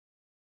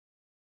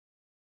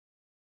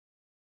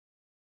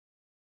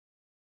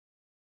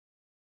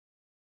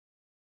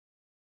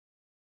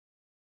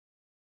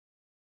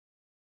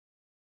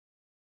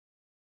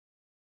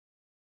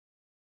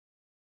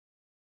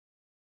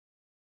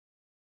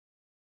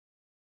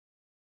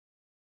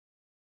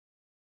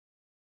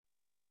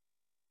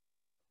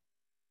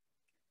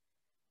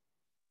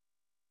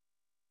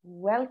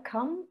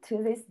Welcome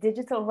to this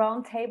digital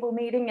roundtable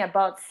meeting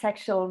about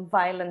sexual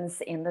violence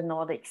in the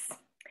Nordics.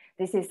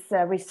 This is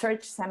a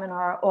research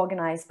seminar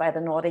organized by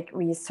the Nordic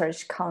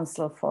Research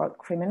Council for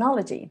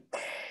Criminology.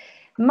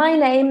 My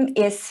name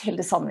is Hilde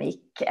Sandvik,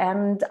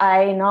 and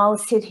I now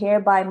sit here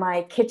by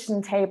my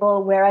kitchen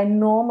table where I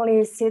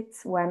normally sit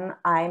when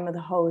I'm the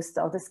host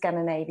of the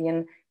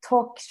Scandinavian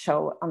talk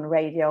show on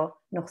radio,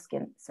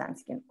 Norsken,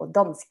 Svensken och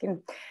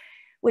Dansken,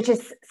 which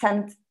is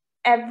sent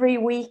every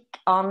week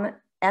on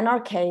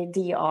NRK,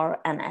 DR,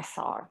 and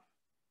SR.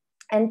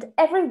 And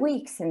every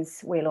week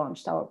since we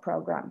launched our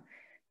program,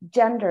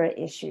 gender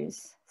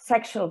issues,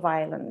 sexual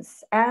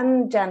violence,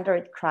 and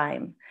gendered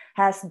crime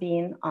has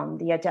been on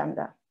the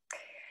agenda.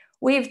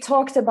 We've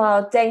talked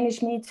about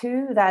Danish Me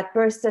Too that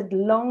bursted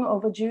long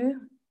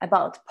overdue,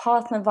 about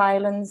partner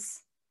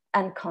violence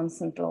and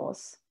consent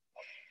laws.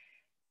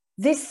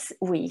 This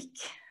week,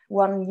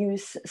 one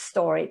news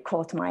story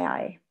caught my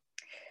eye.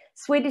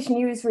 Swedish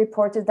news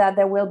reported that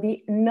there will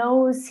be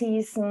no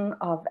season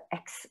of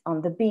X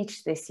on the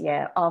beach this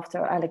year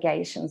after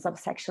allegations of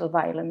sexual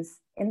violence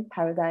in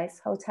Paradise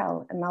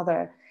Hotel,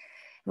 another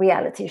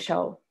reality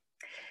show.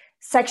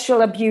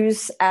 Sexual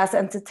abuse as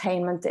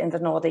entertainment in the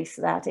Nordics,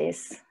 that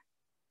is.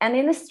 And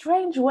in a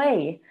strange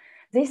way,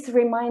 this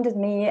reminded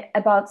me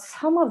about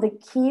some of the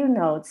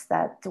keynotes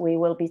that we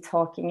will be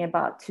talking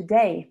about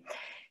today.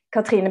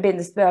 Katrine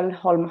Bindesbøl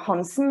Holm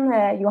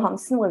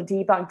Johansen will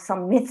debunk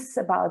some myths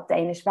about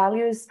Danish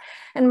values,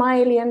 and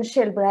May-Len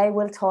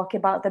will talk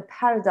about the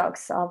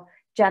paradox of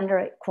gender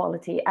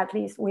equality, at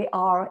least we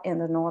are in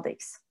the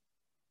Nordics.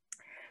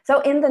 So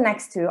in the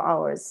next 2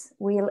 hours,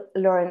 we'll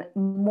learn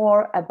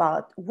more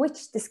about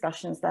which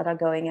discussions that are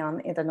going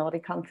on in the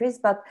Nordic countries,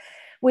 but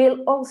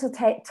we'll also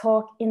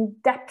talk in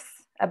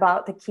depth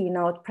about the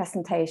keynote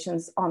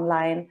presentations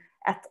online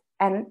at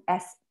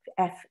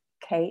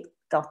NSfK.org.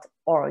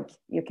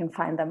 You can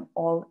find them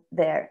all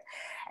there.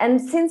 And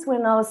since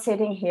we're now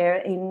sitting here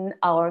in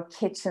our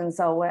kitchens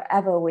or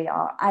wherever we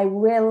are, I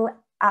will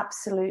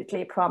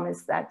absolutely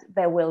promise that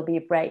there will be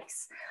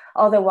breaks.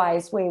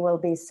 Otherwise, we will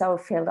be so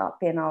filled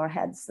up in our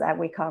heads that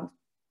we can't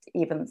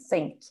even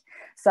think.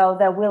 So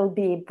there will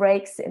be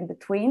breaks in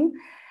between.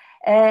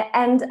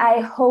 And I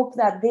hope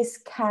that this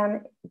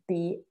can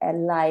be a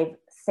live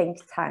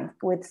think tank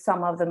with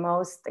some of the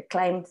most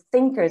acclaimed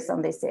thinkers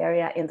on this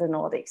area in the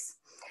Nordics.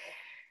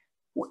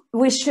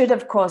 We should,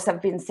 of course,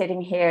 have been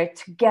sitting here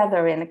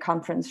together in a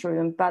conference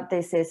room, but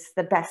this is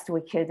the best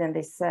we could in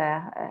this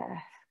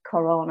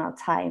Corona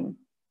time.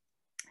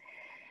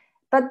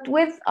 But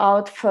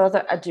without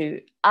further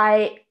ado,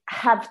 I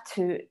have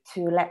to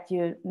let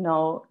you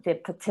know the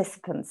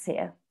participants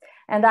here.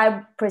 And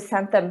I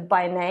present them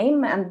by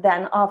name, and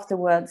then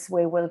afterwards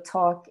we will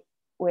talk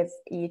with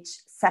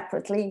each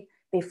separately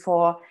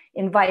before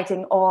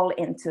inviting all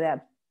into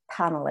a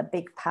panel, a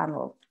big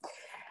panel.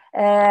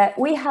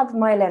 We have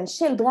May-Len,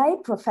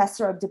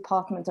 Professor of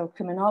Department of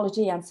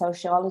Criminology and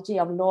Sociology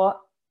of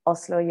Law,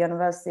 Oslo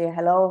University.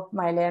 Hello,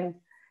 May-Len.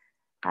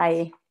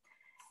 Hi.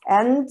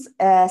 And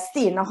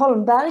Stine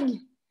Holmberg,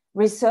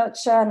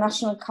 Researcher,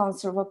 National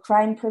Council for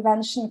Crime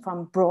Prevention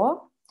from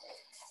BRÅ.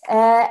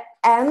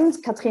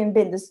 And Katrine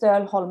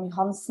Bindesbøl Holm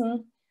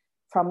Johansen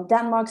from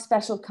Denmark,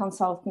 Special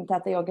Consultant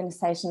at the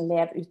organization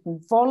Lev Uten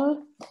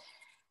Vold.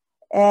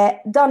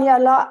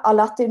 Daniela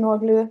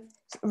Alatti-Noglu,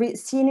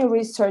 Senior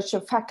Researcher,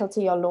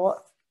 Faculty of Law,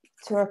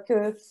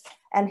 Turku,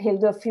 and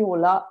Hildur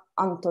Fjóla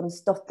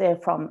Antonsdottir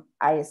from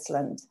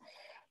Iceland.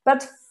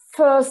 But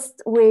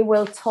first, we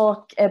will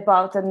talk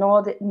about the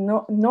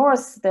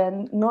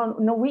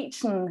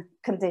Norwegian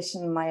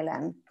condition,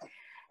 May-Len.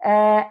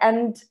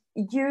 And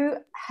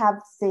you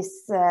have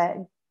this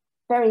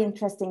very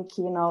interesting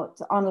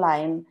keynote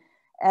online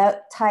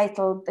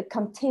titled "The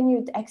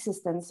Continued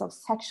Existence of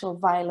Sexual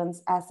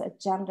Violence as a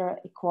Gender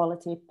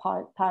Equality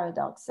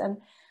Paradox."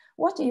 And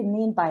what do you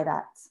mean by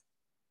that?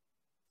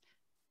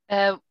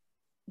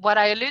 What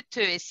I allude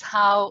to is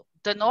how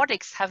the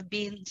Nordics have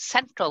been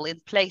central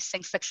in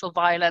placing sexual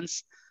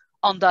violence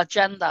on the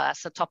agenda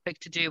as a topic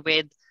to do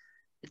with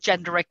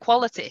gender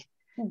equality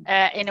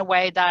in a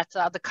way that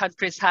other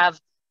countries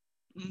have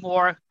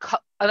more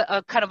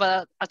kind of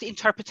an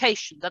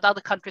interpretation that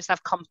other countries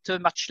have come to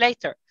much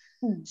later.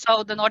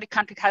 So the Nordic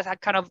country has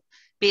kind of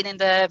been in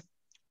the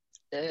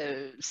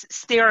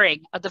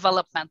steering a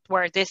development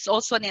where this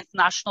also an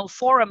international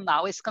forum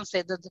now is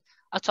considered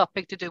a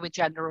topic to do with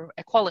gender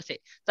equality.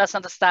 That's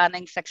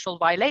understanding sexual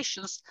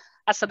violations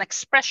as an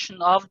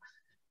expression of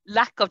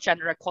lack of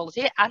gender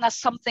equality and as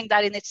something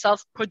that in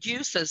itself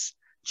produces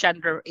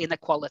gender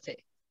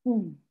inequality.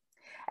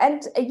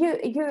 And you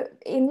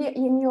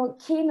in your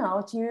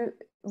keynote, you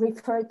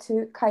refer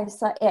to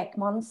Kajsa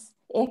Ekman's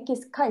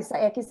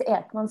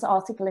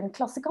article in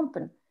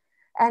Klassekampen.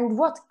 And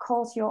what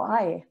caught your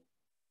eye?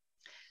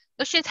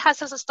 So she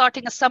has as a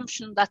starting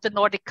assumption that the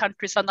Nordic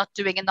countries are not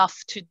doing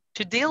enough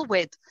to deal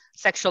with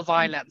sexual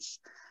violence.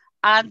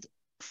 And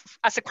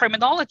as a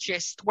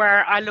criminologist,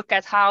 where I look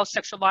at how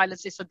sexual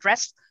violence is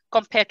addressed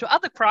compared to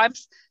other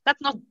crimes,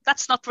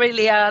 that's not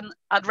really a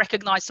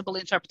recognizable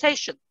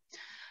interpretation.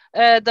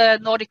 the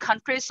Nordic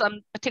countries,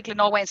 particularly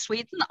Norway and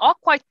Sweden, are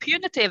quite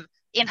punitive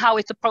in how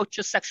it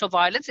approaches sexual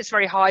violence. It's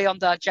very high on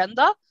the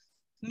agenda.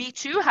 Me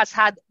Too has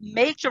had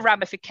major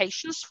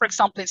ramifications, for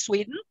example, in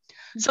Sweden.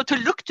 So to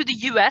look to the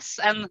US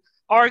and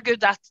argue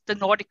that the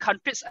Nordic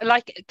countries,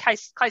 like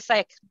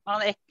Kajsa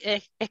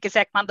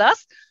Ekman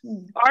does,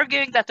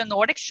 arguing that the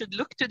Nordics should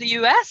look to the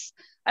US,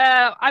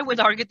 I would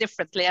argue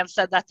differently and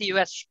said that the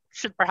US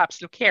should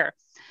perhaps look here.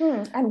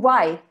 And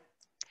why?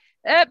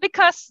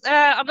 Because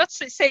I'm not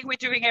saying we're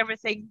doing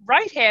everything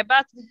right here,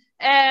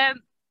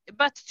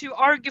 but to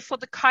argue for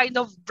the kind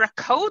of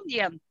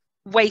draconian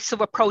ways of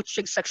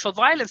approaching sexual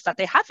violence that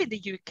they have in the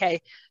UK,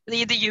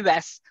 the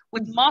US,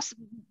 with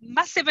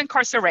massive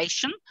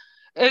incarceration,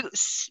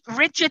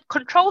 rigid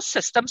control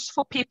systems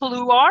for people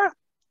who are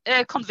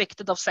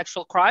convicted of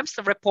sexual crimes,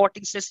 the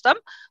reporting system,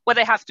 where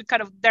they have to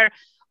kind of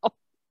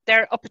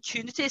their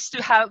opportunities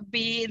to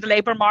be in the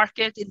labor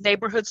market, in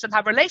neighborhoods and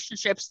have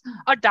relationships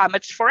are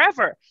damaged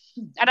forever.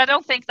 And I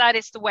don't think that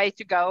is the way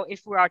to go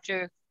if we are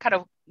to kind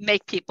of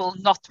make people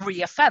not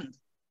re-offend.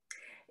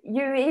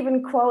 You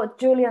even quote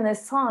Julian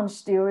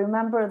Assange. Do you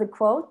remember the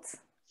quote?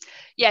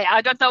 Yeah,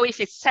 I don't know if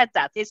it said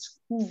that. It's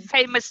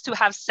famous to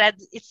have said,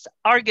 it's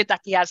argued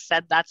that he has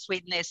said that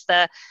Sweden is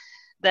the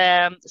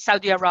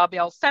Saudi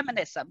Arabia of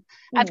feminism.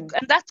 And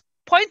that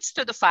points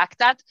to the fact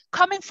that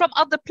coming from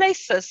other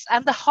places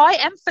and the high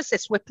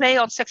emphasis we play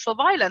on sexual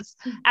violence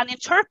and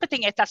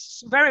interpreting it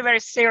as very, very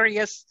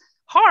serious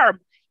harm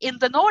in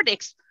the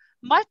Nordics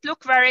might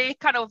look very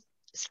kind of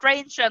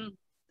strange and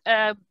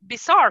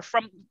bizarre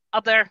from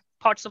other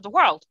parts of the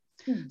world.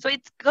 So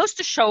it goes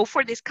to show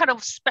for this kind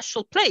of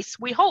special place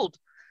we hold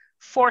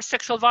for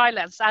sexual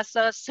violence as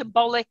a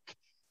symbol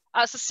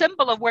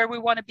of where we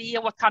want to be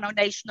and what kind of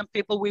nation and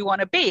people we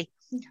want to be.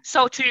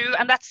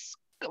 And that's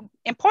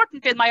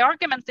important in my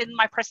argument in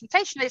my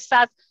presentation, is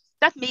that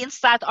means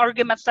that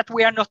arguments that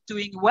we are not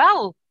doing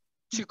well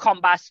to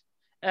combat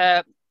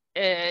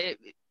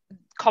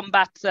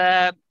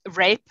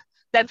rape,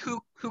 then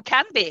who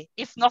can be,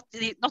 if not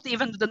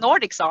even the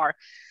Nordics are.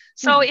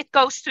 So it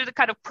goes to the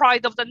kind of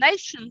pride of the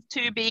nation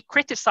to be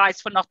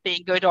criticized for not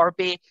being good or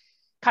be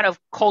kind of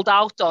called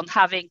out on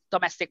having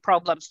domestic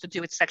problems to do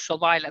with sexual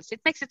violence.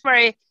 It makes it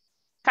very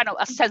kind of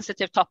a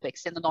sensitive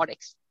topics in the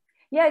Nordics.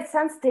 Yeah, it's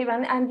sensitive,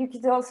 and you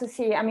could also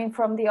see, I mean,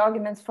 from the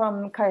arguments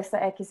from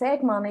Kajsa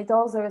Ekman, it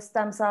also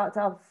stems out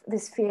of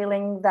this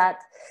feeling that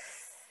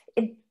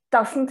it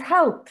doesn't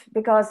help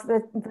because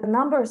the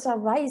numbers are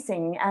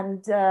rising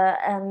and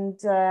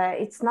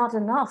it's not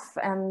enough.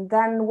 And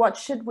then what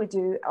should we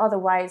do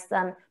otherwise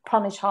than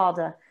punish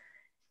harder?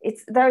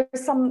 It's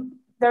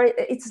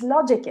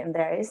logic in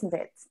there, isn't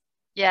it?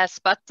 Yes,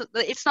 but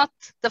it's not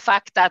the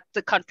fact that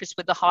the countries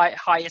with the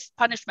highest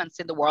punishments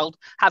in the world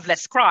have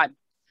less crime.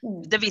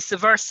 The vice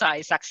versa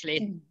is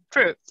actually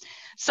true.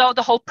 So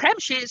the whole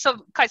premise,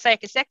 so Kajsa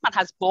Ekman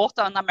has bought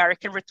an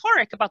American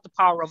rhetoric about the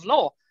power of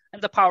law and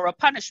the power of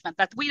punishment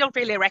that we don't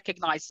really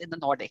recognize in the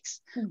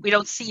Nordics. We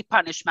don't see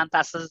punishment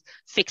as a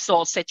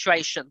fix-all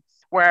situation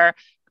where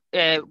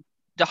the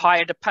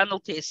higher the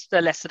penalties,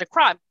 the lesser the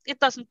crime.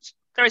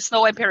 There is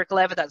no empirical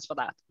evidence for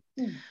that.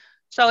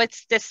 So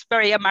it's this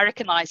very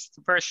Americanized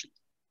version.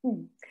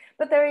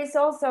 But there is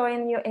also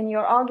in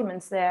your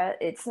arguments there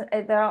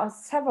are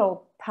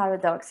several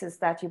paradoxes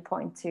that you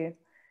point to,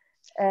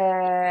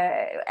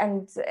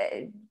 and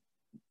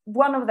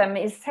one of them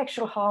is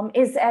sexual harm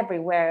is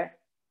everywhere,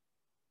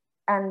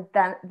 and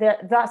then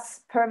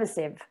thus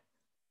pervasive.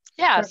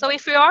 Yeah. So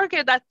if we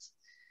argue that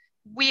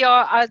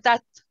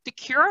that the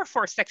cure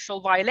for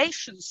sexual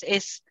violations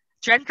is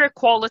gender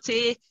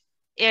equality,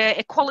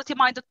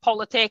 equality-minded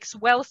politics,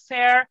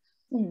 welfare,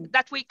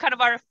 that we kind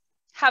of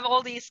have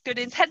all these good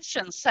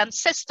intentions and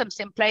systems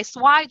in place,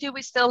 why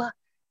is still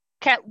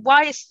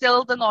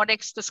the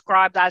Nordics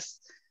described as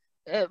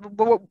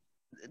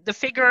the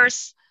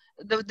figures,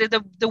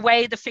 the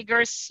way the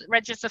figures,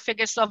 register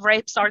figures of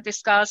rapes are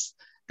discussed,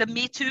 the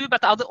Me Too,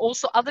 but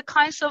also other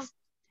kinds of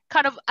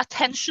kind of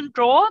attention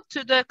draw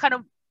to the kind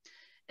of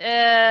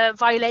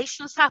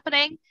violations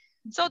happening.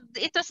 So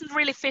it doesn't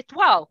really fit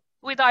well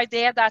with the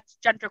idea that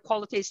gender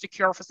equality is the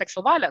cure for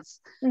sexual violence.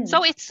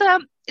 So it's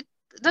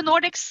the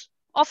Nordics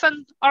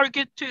often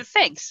argue two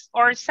things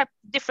or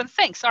different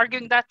things,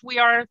 arguing that we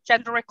are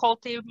gender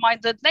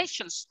equality-minded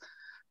nations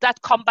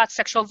that combat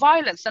sexual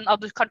violence and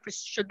other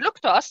countries should look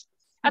to us.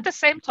 At the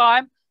same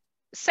time,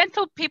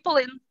 central people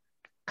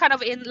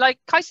like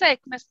Kajsa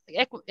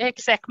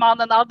Ekman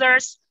and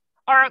others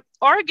are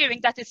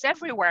arguing that it's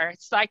everywhere.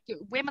 It's like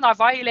women are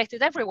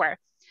violated everywhere.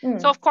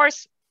 So of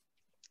course,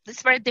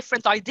 these very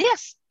different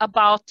ideas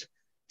about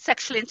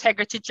sexual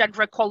integrity,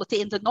 gender equality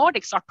in the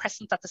Nordics are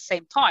present at the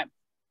same time.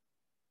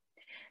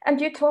 And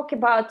you talk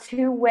about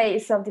two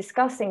ways of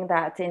discussing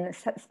that,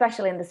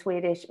 especially in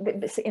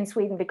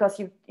Sweden, because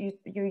you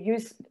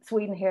use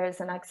Sweden here as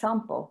an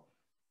example.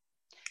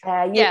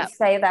 You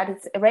say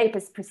that rape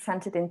is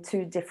presented in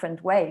two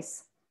different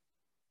ways.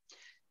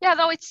 Yeah,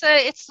 though it's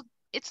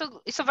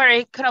a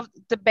very kind of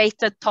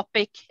debated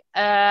topic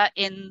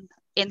in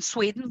in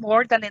Sweden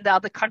more than in the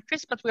other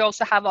countries, but we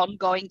also have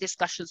ongoing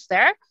discussions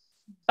there.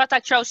 But I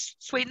chose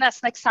Sweden as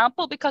an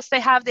example because they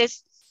have the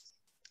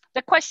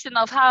question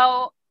of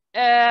how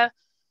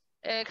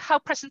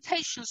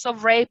presentations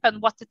of rape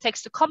and what it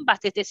takes to combat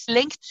it is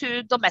linked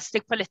to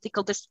domestic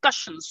political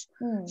discussions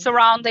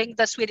surrounding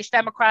the Swedish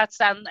Democrats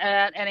and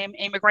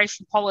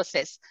immigration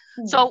policies.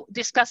 So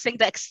discussing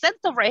the extent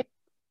of rape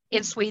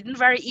in Sweden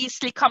very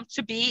easily come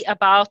to be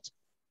about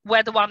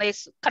whether one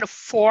is kind of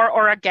for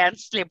or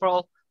against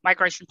liberal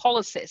migration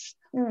policies.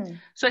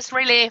 So it's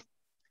really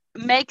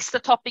makes the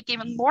topic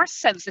even more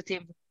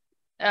sensitive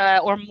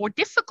or more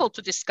difficult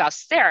to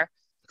discuss there.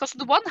 Because on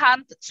the one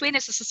hand, Sweden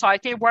is a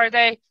society where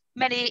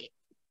many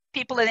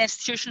people and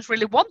institutions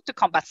really want to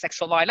combat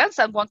sexual violence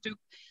and want to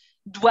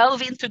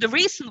delve into the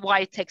reason why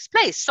it takes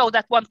place so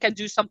that one can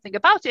do something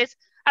about it,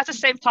 at the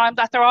same time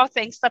that there are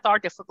things that are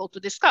difficult to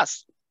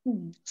discuss.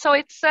 So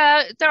it's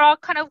there are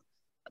kind of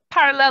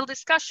parallel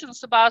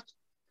discussions about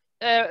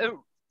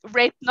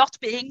rape not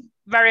being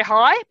very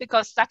high,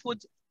 because that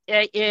would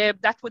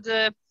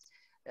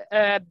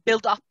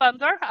build up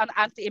under an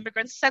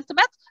anti-immigrant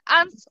sentiment,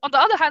 and on the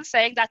other hand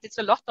saying that it's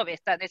a lot of it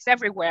and it's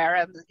everywhere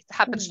and it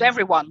happens to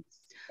everyone.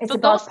 So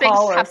those things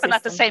happen system.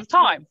 At the same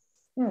time.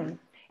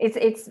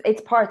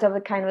 It's part of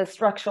a kind of a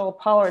structural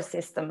power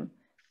system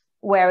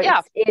where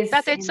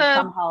it's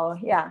somehow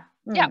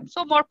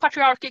so more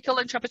patriarchal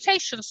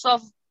interpretations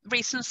of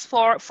reasons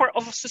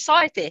of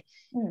society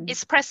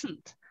is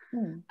present.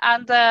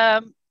 And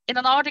in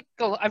an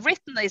article I've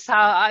written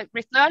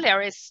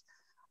earlier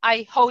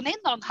I hone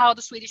in on how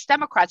the Swedish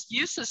Democrats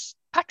uses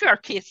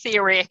patriarchy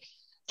theory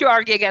to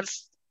argue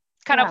against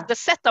kind of the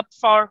setup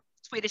for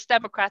Swedish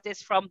Democrat is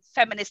from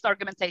feminist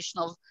argumentation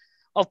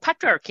of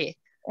patriarchy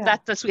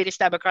that the Swedish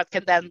Democrat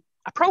can then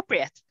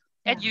appropriate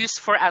and use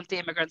for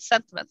anti-immigrant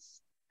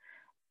sentiments.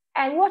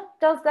 And what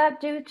does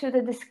that do to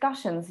the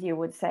discussions, you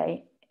would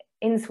say,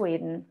 in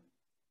Sweden?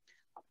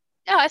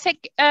 Yeah, I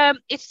think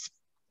it's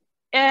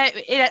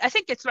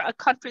a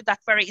country that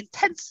very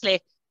intensely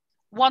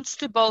wants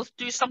to both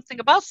do something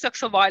about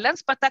sexual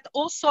violence, but that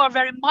also are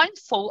very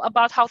mindful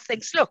about how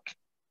things look,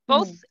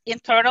 both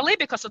internally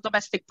because of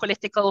domestic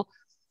political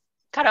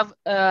kind of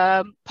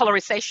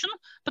polarization,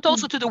 but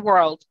also to the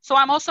world. So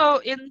I'm also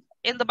in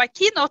my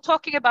keynote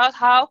talking about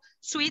how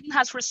Sweden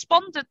has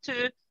responded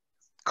to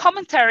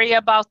commentary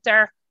about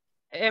their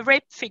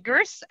rape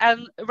figures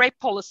and rape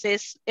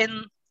policies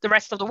in the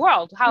rest of the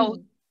world. How,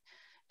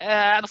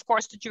 and of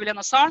course, the Julian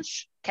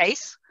Assange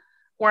case,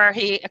 where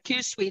he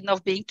accused Sweden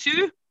of being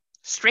too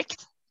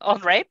strict on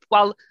rape,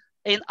 while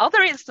in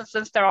other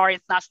instances there are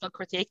international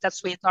critique that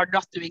Sweden are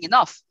not doing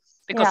enough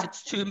because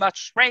it's too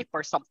much rape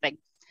or something.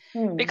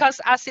 Because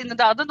as in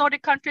the other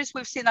Nordic countries,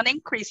 we've seen an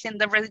increase in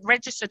the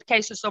registered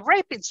cases of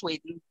rape in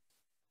Sweden,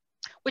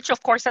 which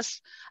of course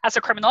as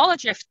a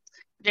criminologist,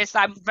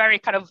 I'm very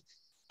kind of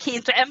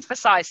keen to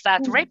emphasize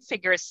that rape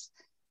figures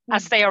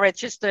as they are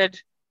registered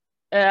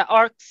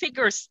are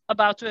figures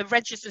about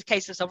registered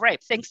cases of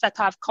rape, things that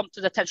have come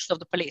to the attention of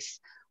the police,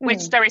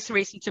 which there is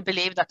reason to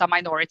believe that a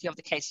minority of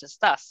the cases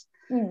does.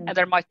 And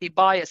there might be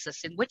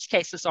biases in which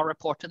cases are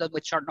reported and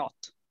which are not.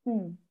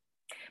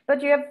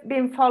 But you have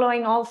been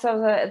following also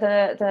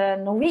the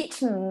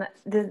Norwegian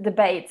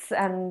debates,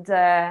 and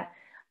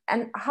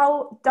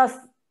how does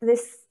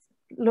this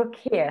look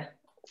here?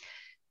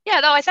 Yeah,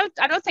 no, I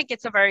don't think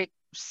it's a very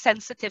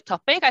sensitive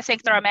topic. I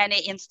think there are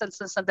many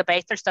instances and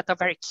debaters that are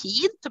very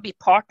keen to be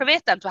part of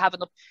it and to have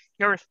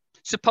you're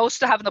supposed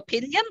to have an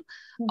opinion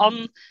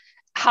on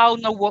how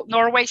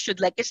Norway should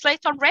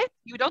legislate on rape.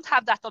 You don't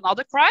have that on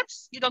other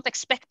crimes. You don't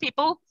expect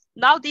people.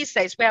 Now these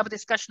days we have a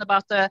discussion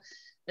about the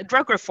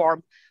drug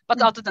reform,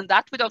 but other than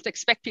that, we don't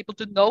expect people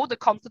to know the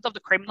content of the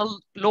criminal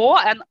law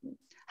and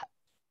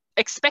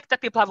expect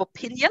that people have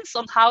opinions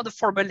on how the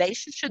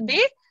formulation should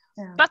be.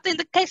 But in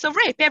the case of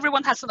rape,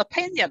 everyone has an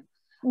opinion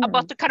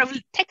about the kind of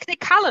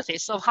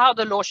technicalities of how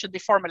the law should be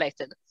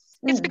formulated.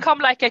 It's become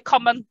like a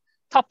common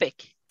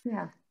topic.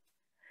 Yeah.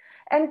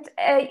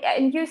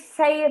 And you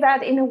say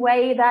that in a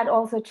way that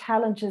also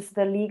challenges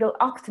the legal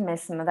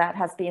optimism that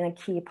has been a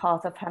key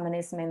part of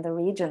feminism in the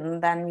region.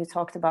 Then you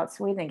talked about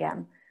Sweden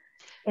again.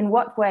 In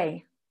what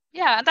way?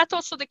 Yeah, and that's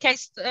also the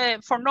case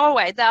for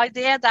Norway. The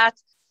idea that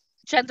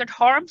gendered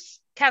harms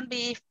can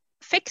be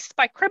fixed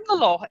by criminal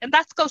law. And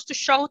that goes to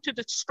show to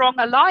the strong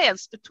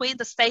alliance between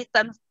the state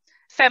and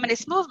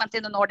feminist movement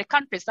in the Nordic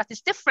countries that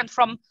is different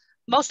from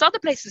most other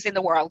places in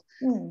the world.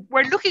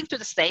 Where looking to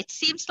the state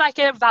seems like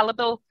a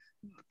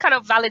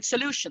valid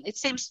solution. It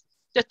seems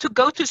that to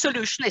go to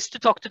solution is to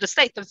talk to the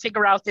state and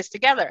figure out this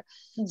together.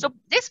 So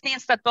this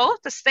means that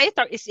both the state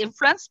is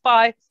influenced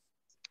by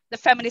the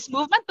feminist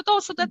movement, but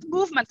also that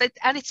movement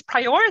and its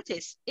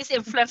priorities is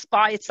influenced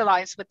by its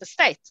alliance with the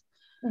state.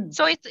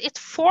 So it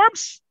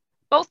forms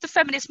both the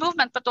feminist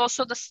movement, but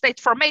also the state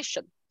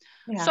formation.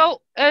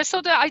 So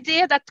the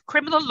idea that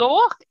criminal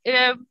law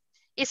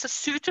is a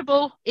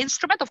suitable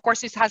instrument, of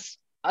course, it has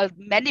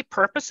many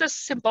purposes,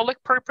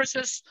 symbolic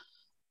purposes,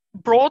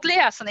 broadly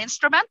as an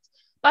instrument,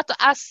 but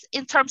as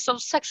in terms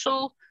of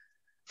sexual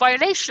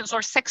violations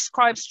or sex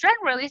crimes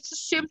generally, it's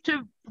assumed to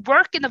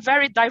work in a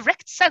very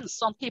direct sense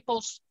on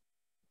people's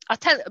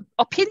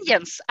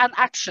opinions and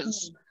actions,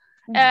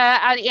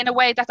 and in a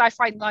way that I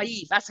find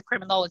naive as a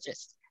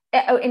criminologist.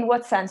 In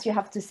what sense? You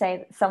have to say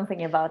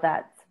something about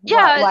that.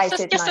 Yeah, why is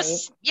it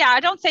naive? I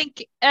don't think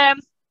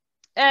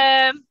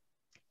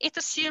it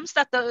assumes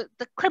that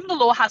the criminal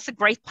law has a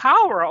great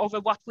power over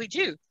what we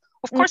do.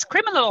 Of course,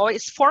 criminal law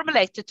is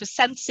formulated to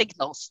send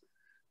signals,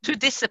 to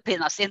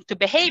discipline us into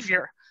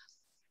behavior.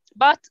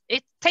 But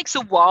it takes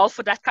a while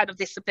for that kind of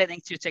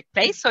disciplining to take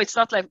place. So it's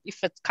not like if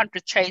a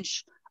country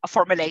change a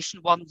formulation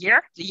 1 year,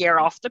 the year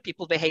after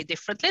people behave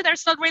differently.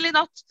 There's not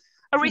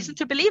a reason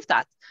to believe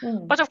that.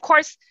 But of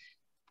course,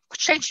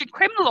 change in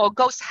criminal law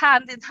goes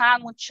hand in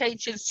hand with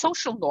change in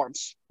social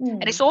norms.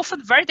 And it's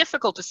often very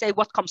difficult to say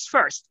what comes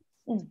first.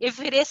 If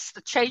it is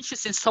the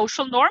changes in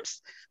social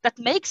norms that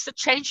makes the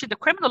change in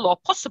the criminal law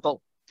possible.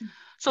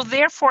 So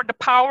therefore,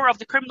 the power of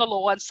the criminal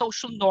law and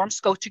social norms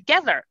go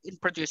together in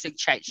producing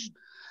change.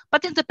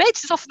 But in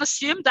debates, it's often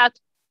assumed that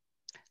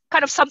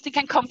kind of something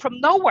can come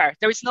from nowhere.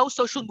 There is no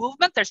social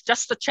movement, there's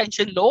just a change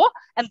in law,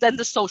 and then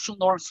the social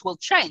norms will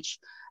change.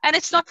 And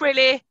it's not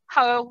really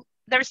how,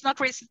 there is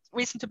not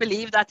reason to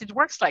believe that it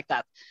works like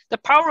that. The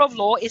power of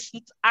law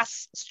isn't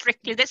as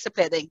strictly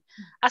disciplining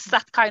as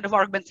that kind of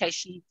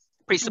argumentation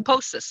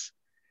presupposes.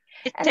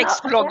 It takes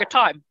a longer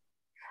time.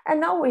 And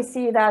now we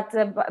see that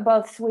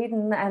both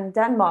Sweden and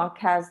Denmark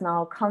has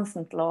now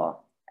consent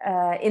law.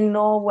 In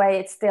Norway,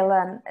 it's still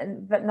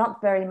but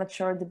not very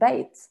mature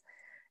debate.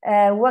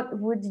 What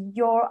would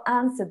your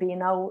answer be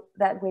now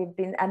that we've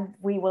been, and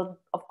we will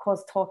of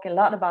course talk a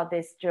lot about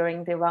this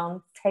during the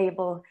round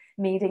table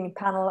meeting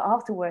panel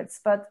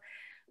afterwards, but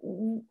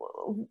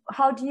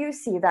how do you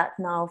see that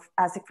now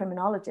as a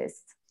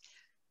criminologist?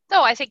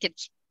 No, I think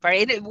it's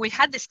we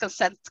had this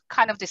consent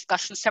kind of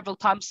discussion several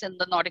times in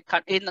the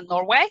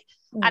Norway,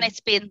 and it's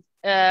been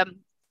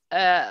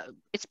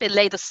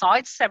laid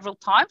aside several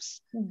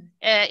times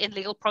in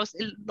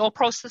law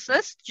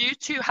processes due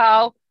to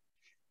how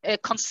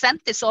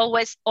consent is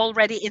always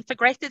already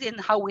integrated in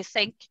how we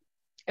think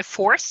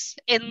force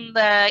in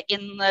law.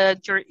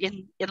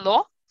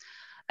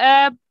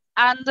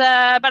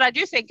 But I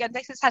do think, and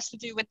this has to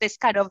do with this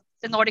kind of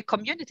the Nordic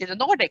community, the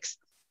Nordics.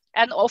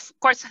 And of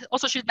course,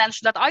 also should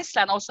mention that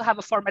Iceland also have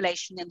a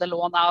formulation in the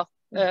law now,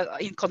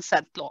 in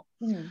consent law.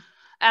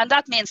 And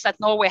that means that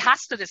Norway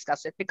has to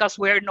discuss it because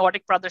we're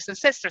Nordic brothers and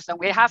sisters and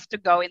we have to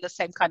go in the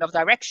same kind of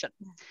direction.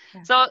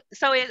 So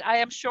I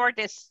am sure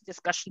this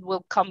discussion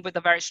will come with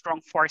a very strong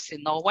force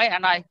in Norway.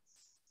 And I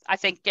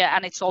think,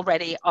 and it's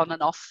already on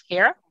and off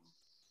here.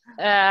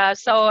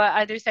 So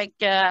I do think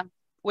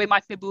we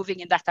might be moving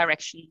in that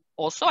direction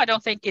also. I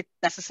don't think it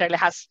necessarily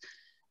has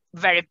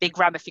very big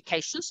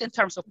ramifications in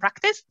terms of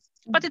practice,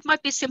 but it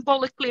might be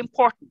symbolically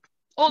important.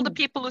 All the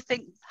people who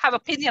have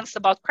opinions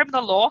about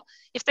criminal law,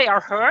 if they are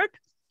heard,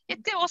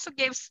 it also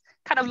gives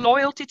kind of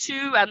loyalty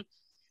to and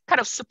kind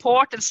of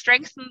support and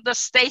strengthen the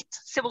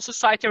state-civil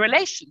society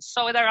relations.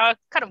 So there are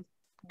kind of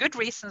good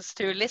reasons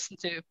to listen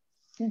to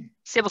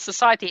civil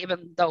society,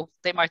 even though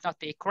they might not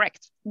be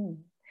correct.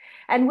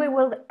 And we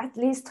will at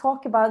least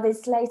talk about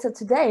this later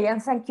today.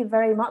 And thank you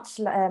very much,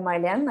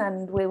 May-Len.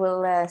 And we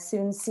will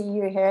soon see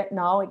you here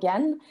now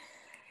again.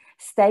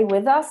 Stay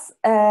with us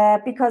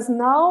because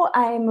now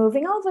I'm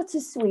moving over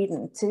to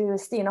Sweden to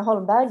Stina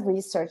Holmberg,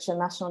 researcher,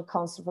 National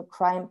Council for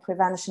Crime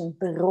Prevention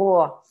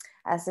Bureau,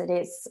 as it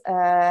is.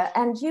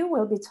 And you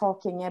will be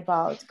talking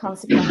about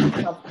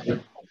consequences of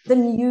the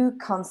new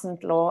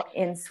consent law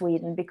in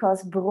Sweden,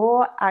 because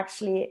Bureau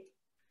actually,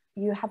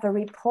 you have a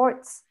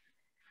report.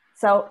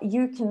 So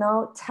you can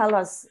now tell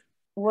us,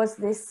 was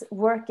this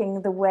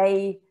working the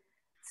way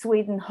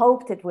Sweden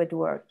hoped it would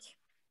work?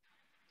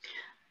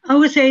 I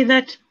would say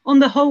that on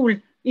the whole,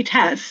 it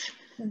has.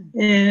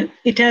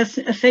 It has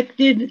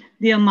affected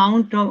the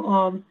amount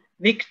of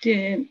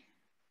victim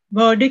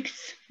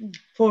verdicts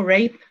for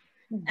rape,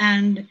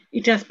 and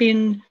it has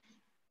been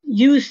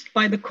used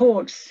by the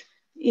courts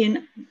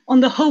in,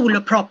 on the whole,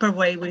 a proper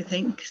way, we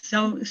think.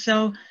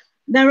 So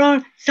there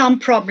are some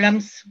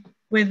problems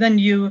with the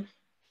new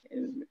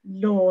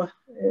law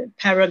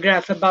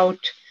paragraph about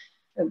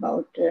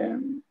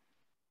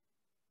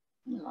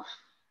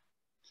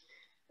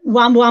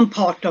one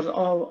part of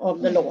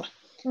the law.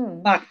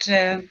 But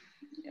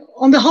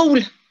on the whole,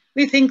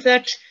 we think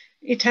that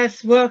it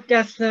has worked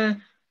as the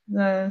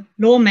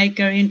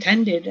lawmaker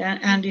intended,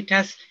 and it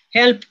has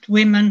helped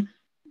women,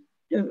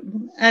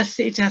 as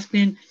it has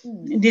been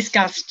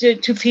discussed,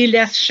 to feel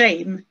less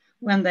shame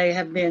when they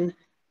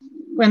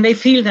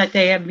feel that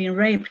they have been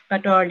raped,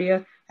 but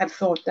earlier have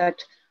thought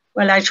that,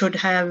 well, I should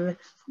have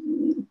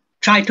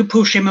tried to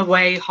push him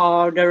away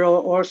harder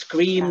or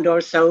screamed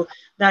or so.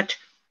 That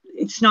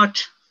it's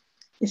not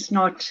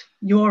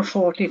your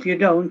fault if you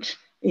don't.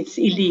 It's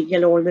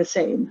illegal all the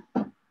same.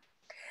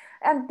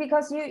 And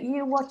because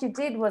you what you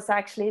did was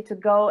actually to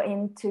go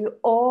into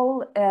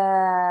all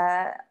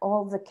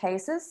the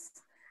cases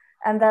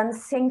and then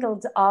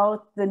singled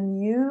out the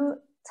new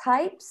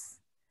types,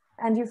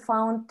 and you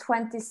found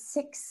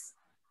 26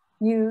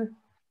 new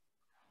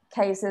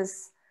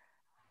cases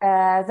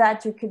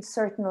that you could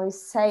certainly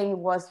say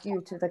was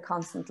due to the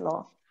consent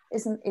law.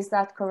 Is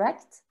that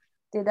correct?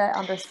 Did I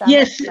understand?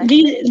 Yes,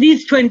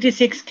 these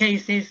 26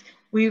 cases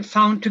we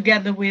found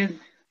together with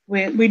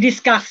we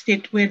discussed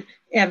it with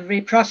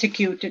every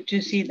prosecutor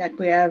to see that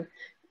we have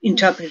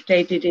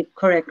interpreted it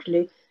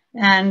correctly.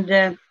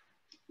 And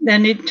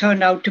then it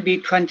turned out to be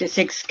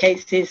 26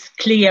 cases,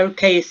 clear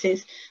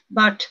cases.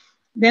 But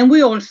then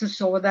we also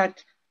saw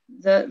that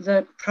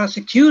the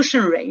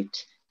prosecution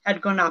rate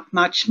had gone up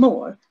much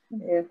more.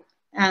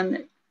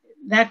 And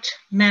that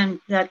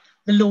meant that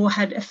the law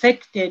had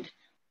affected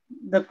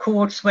the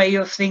court's way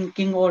of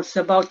thinking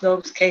also about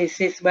those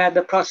cases where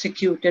the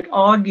prosecutor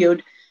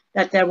argued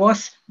that there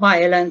was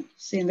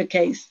violence in the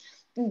case.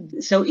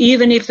 So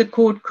even if the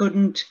court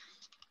couldn't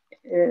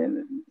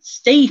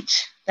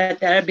state that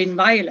there had been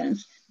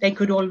violence, they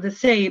could all the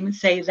same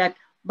say that,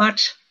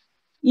 but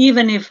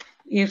even if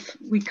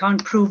we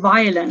can't prove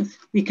violence,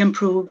 we can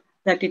prove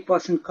that it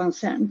wasn't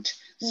consent.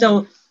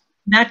 So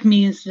that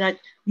means that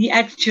the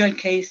actual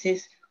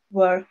cases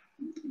were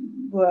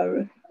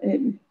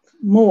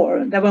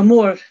more. There were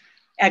more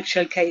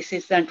actual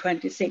cases than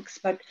 26,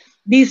 but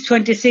these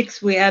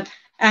 26 we have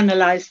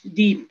analyzed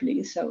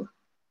deeply. So.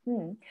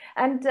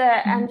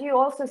 And you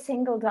also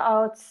singled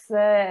out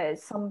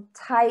some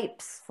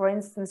types, for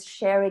instance,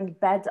 sharing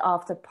bed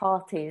after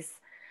parties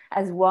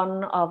as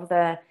one of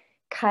the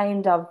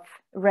kind of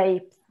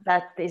rape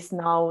that is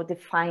now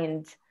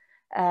defined.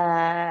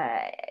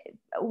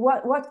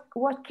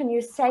 What can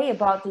you say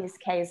about these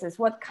cases?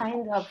 What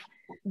kind of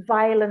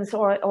violence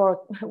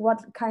or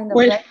what kind of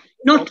rape?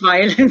 Not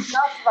violence.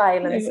 Not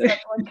violence, but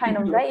what kind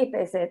of rape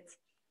is it?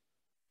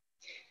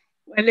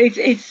 Well,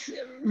 it's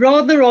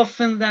rather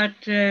often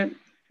that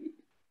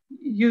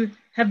you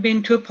have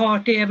been to a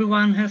party,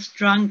 everyone has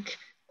drunk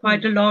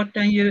quite a lot,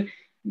 and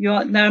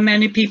there are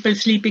many people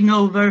sleeping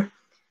over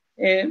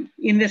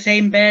in the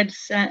same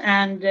beds,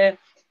 and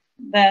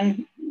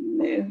then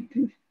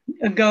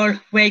a girl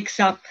wakes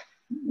up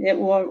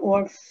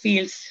or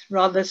feels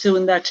rather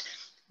soon that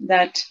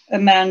a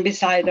man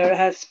beside her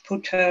has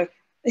put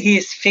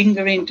his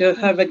finger into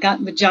her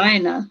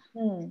vagina.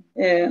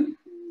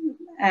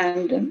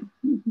 And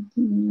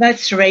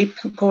that's rape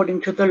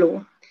according to the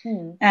law.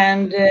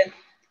 And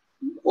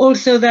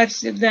also that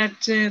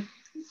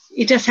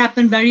it has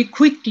happened very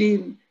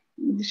quickly.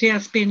 She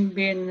has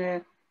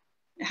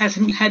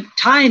hasn't had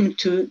time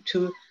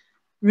to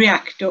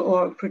react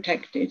or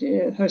protect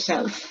it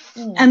herself.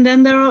 And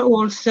then there are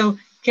also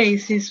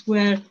cases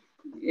where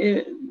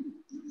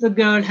the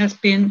girl has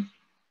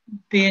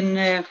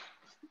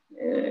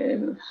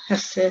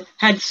has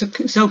had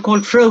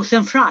so-called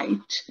frozen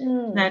fright,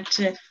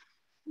 that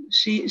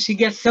she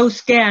gets so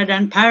scared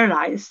and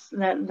paralyzed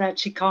that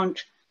she can't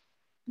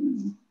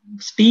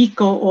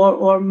speak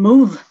or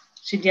move.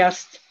 She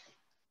just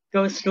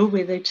goes through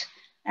with it.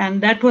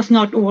 And that was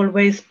not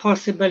always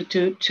possible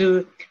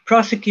to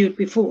prosecute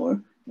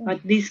before,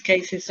 but these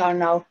cases are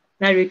now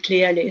very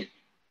clearly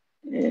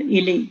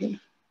illegal.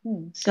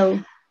 So.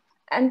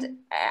 And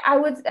I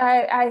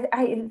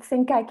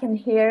think I can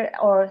hear,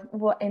 or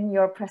in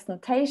your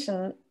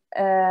presentation,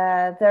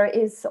 there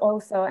is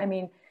also, I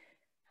mean,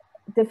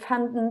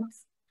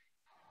 defendants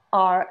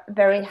are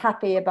very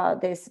happy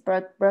about this,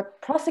 but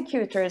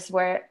prosecutors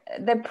were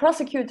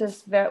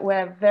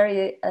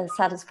very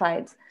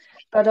satisfied.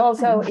 But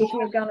also, if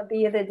you're going to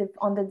be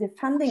on the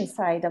defending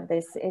side of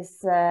this,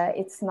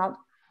 it's not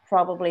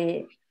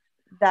probably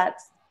that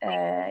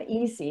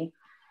easy.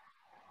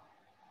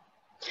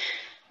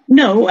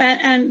 No,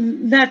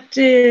 and that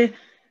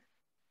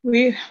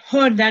we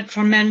heard that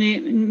from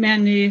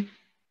many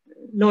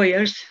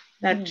lawyers,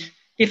 that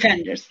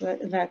defenders,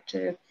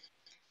 that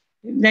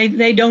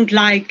they don't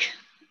like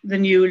the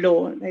new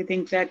law. They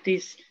think that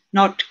is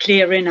not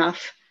clear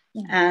enough,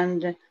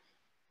 and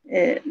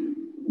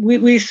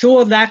we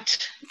saw that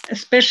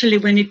especially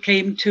when it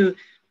came to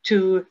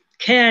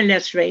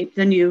careless rape,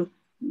 the new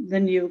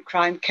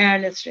crime,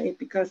 careless rape,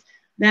 because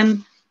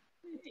then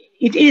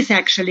it is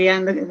actually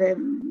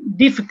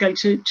difficult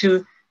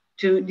to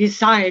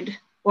decide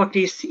what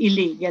is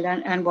illegal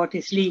and what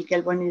is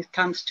legal when it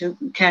comes to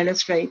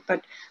careless rape.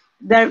 But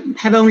there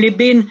have only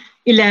been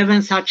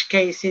 11 such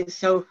cases,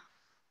 so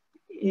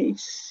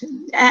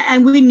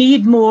and we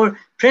need more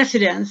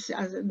precedents.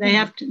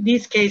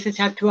 These cases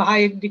have to a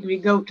higher degree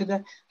go to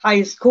the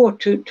highest court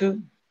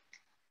to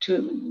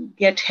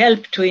get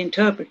help to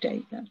interpret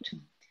that.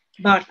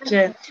 But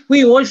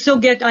we also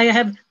I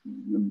have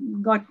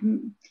got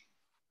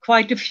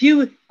quite a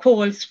few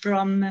calls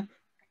from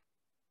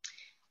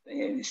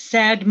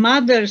sad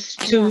mothers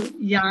to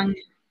young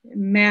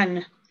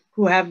men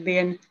who have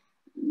been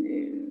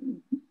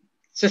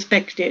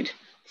suspected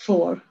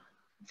for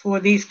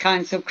these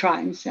kinds of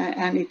crimes,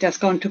 and it has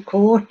gone to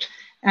court,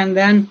 and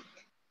then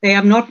they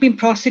have not been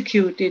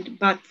prosecuted,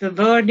 but the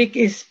verdict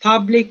is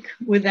public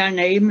with their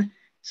name,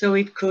 so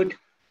it could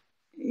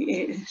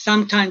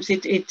sometimes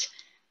it's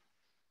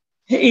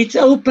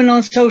open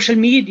on social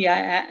media,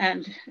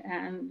 and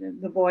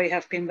the boy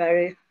has been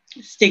very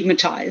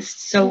stigmatized.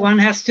 So one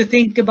has to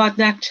think about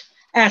that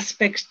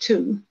aspect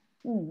too.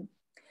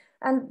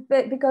 And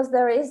because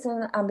there is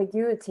an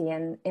ambiguity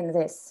in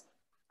this,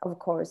 of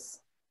course,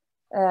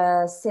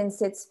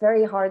 since it's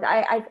very hard.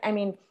 I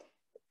mean,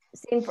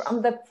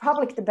 from the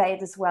public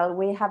debate as well,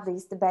 we have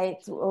these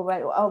debates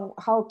over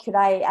how could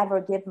I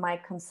ever give my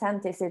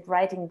consent? Is it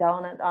writing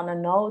down on a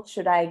note?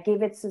 Should I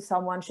give it to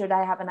someone? Should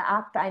I have an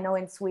app? I know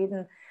in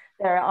Sweden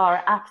there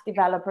are app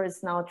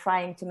developers now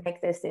trying to make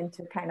this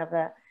into kind of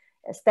a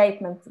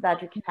statement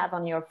that you can have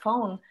on your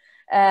phone.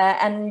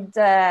 I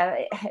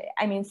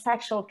mean,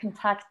 sexual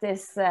contact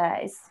is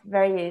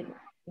very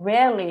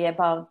rarely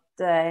about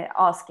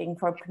asking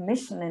for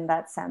permission in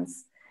that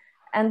sense.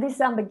 And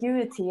this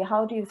ambiguity,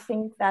 how do you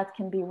think that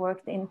can be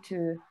worked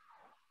into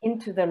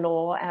the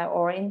law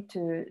or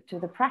into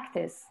the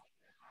practice?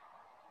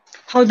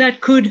 How that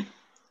could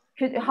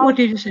what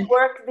did you say?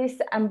 Work this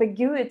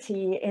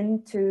ambiguity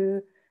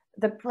into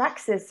the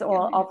praxis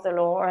of the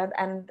law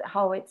and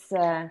how it's...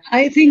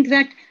 I think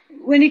that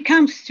when it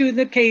comes to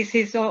the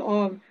cases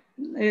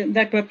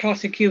that were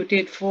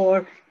prosecuted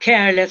for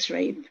careless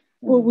rape,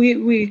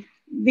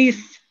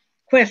 these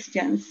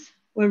questions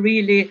were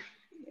really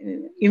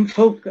in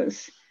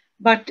focus.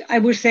 But I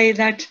would say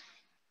that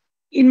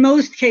in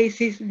most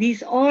cases,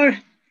 these are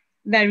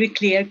very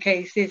clear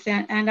cases.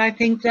 And I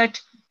think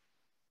that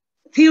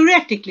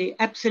theoretically,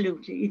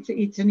 absolutely,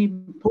 it's an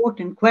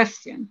important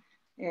question.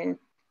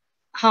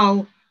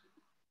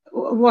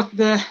 What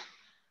the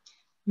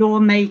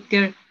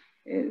lawmaker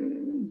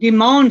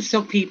demands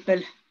of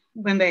people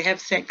when they have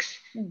sex,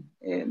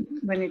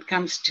 when it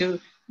comes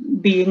to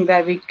being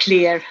very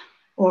clear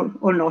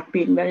or not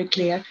being very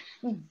clear.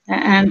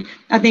 And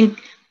I think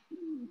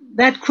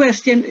that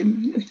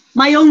question,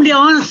 my only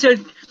answer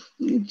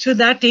to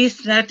that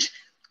is that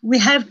we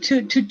have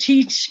to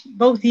teach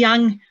both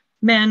young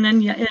men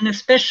and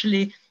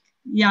especially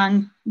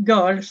young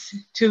girls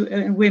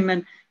to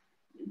women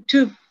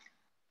to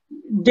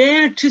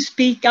dare to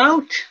speak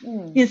out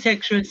in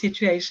sexual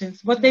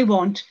situations, what they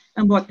want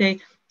and what they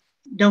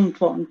don't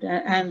want,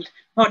 and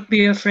not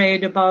be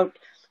afraid about,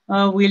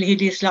 will he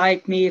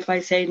dislike me if I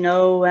say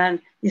no,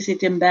 and is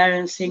it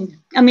embarrassing?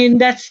 I mean,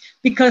 that's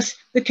because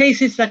the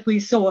cases that we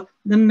saw,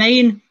 the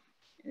main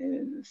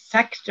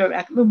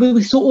factor,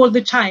 we saw all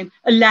the time,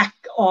 a lack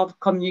of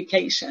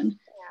communication.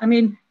 I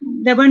mean,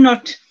 they were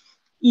not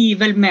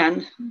evil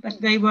men,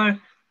 but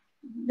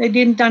they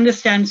didn't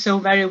understand so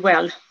very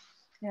well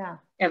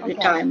every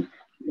time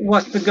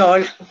what the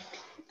girl,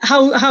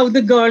 how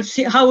a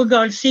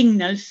girl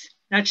signals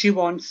that she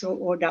wants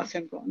or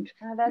doesn't want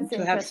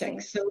to have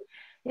sex. So,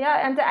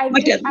 and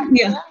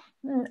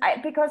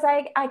because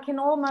I can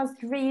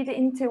almost read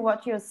into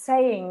what you're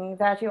saying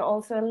that you're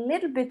also a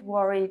little bit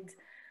worried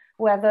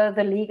whether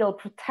the legal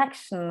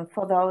protection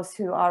for those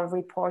who are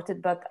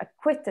reported but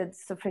acquitted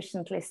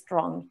sufficiently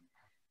strong.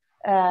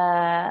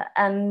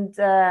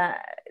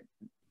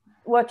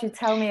 What you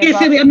tell me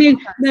about... Yes, I mean,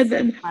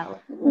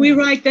 we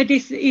write that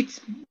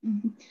it's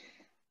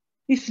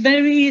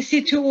very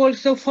easy to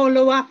also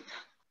follow up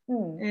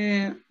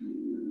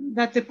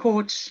that the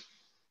courts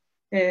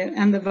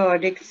and the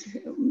verdicts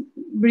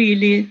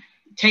really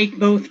take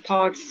both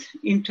parts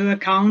into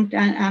account,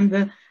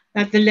 and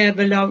that the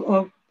level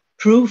of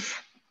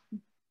proof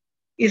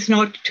is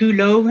not too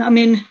low. I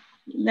mean,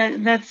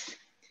 that's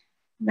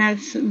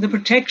the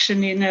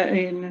protection in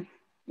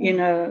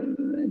a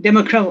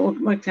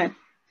democratic,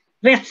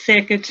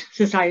 rättssäkert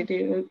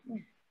society,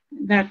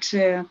 that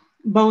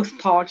both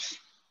parts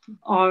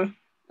are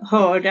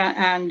heard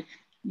and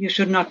you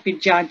should not be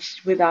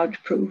judged without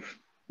proof.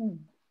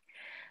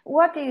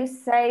 What do you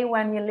say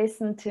when you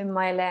listen to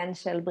May-Len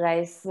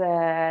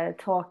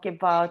talk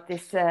about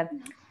this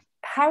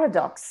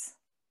paradox?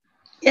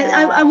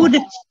 I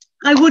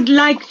would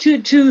like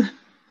to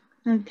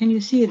can you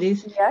see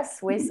this?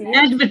 Yes, we see it.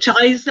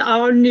 Advertise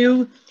our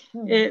new,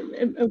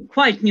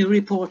 quite new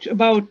report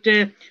about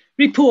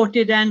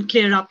reported and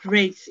clear-up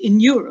rates in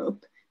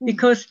Europe,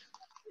 because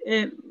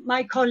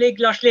my colleague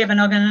Lars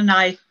Levenhagen and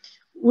I,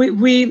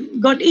 we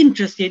got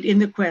interested in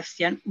the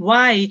question,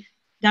 why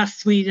does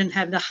Sweden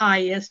have the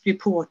highest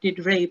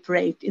reported rape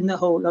rate in the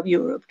whole of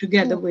Europe,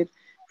 together with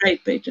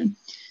Great Britain?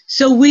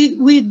 So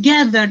we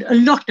gathered a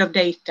lot of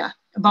data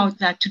about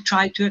that to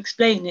try to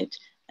explain it.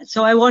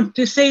 So I want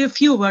to say a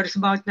few words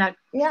about that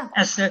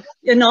as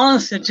an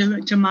answer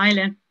to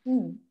May-Len.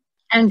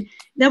 And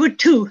there were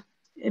two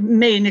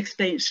main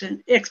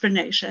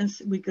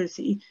explanations we could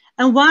see.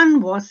 And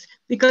one was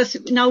because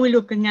now we're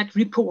looking at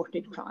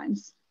reported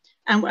crimes.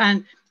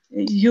 And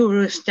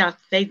Eurostat,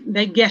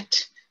 they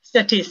get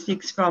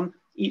statistics from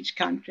each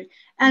country.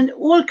 And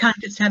all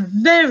countries have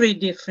very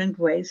different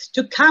ways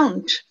to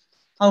count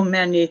how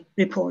many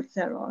reports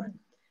there are.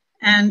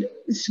 And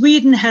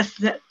Sweden has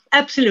the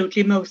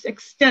absolutely most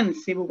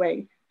extensive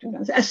way to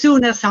count. As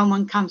soon as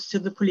someone comes to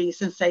the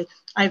police and say,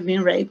 I've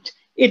been raped,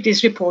 it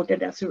is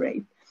reported as a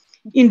rape.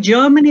 In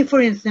Germany,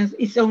 for instance,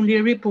 it's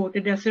only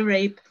reported as a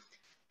rape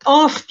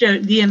after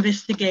the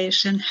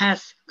investigation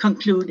has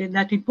concluded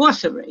that it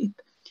was a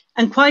rape.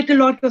 And quite a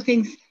lot of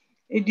things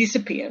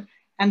disappear.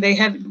 And they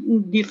have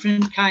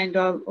different kind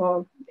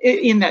of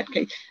in that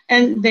case.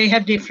 And they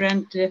have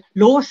different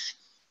laws.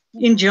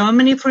 In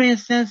Germany, for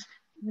instance,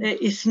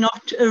 it's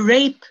not a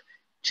rape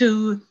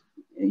to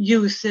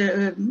use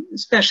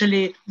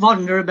especially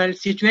vulnerable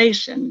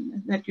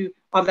situation, that you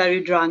are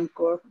very drunk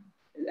or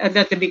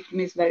that the victim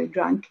is very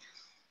drunk.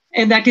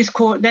 And that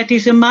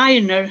is a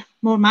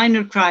more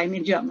minor crime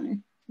in Germany.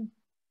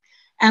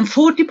 And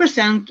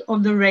 40%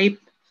 of the rape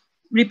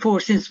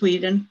reports in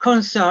Sweden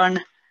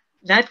concern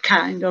that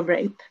kind of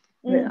rape.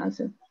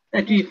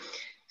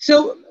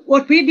 So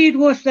what we did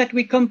was that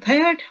we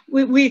compared,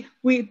 we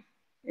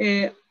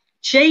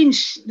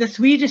changed the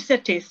Swedish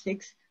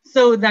statistics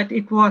so that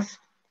it was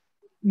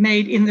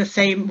made in the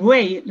same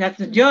way that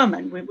the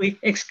German. We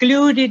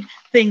excluded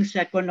things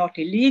that were not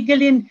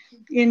illegal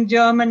in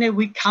Germany.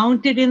 We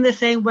counted in the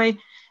same way.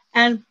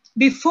 And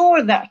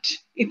before that,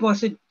 it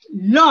was a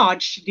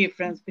large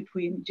difference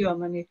between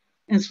Germany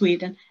and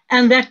Sweden.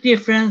 And that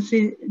difference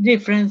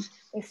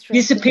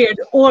disappeared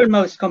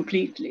almost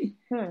completely.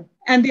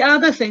 And the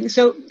other thing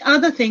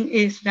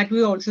is that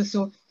we also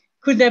saw,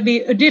 could there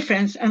be a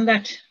difference? And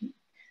that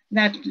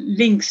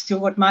links to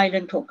what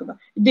May-Len talked about,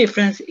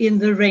 difference in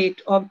the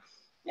rate of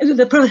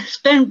the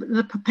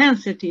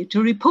propensity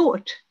to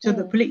report to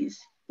the police.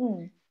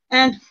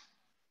 And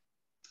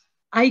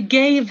I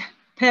gave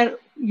Per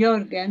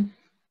Jörgen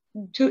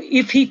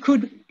if he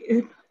could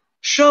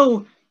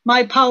show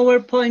my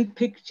PowerPoint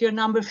picture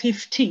number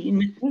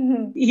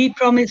 15. He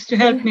promised to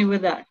help me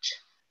with that.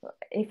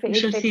 If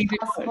it's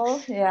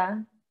possible,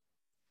 yeah.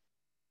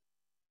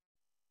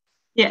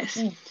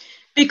 Yes,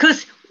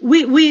 because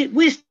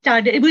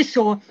we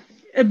saw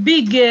a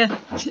big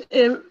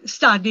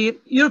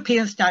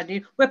European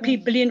study, where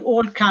people in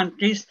all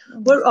countries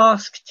were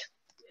asked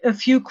a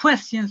few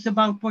questions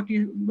about what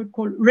you would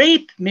call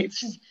rape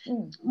myths,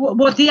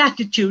 what the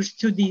attitudes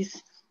to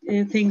these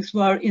things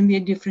were in the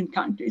different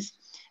countries.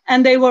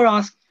 And they were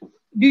asked,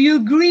 do you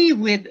agree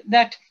with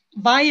that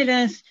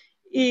violence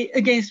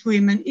against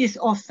women is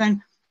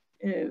often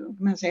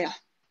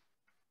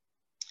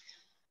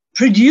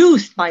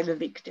produced by the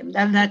victim,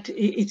 that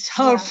it's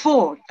her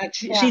fault, that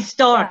she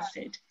starts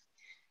it.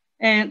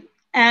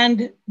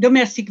 And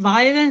domestic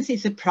violence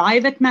is a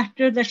private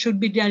matter that should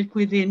be dealt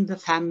with in the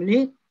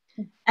family.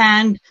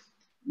 And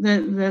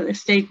the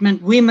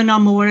statement, women are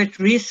more at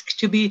risk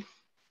to be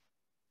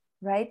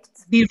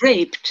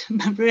raped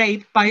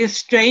by a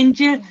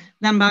stranger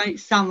than by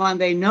someone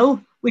they know,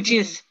 which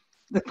is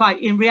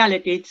in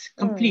reality, it's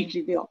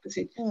completely the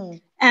opposite.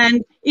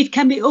 And it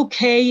can be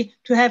okay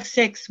to have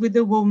sex with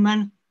a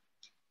woman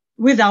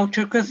without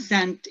her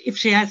consent if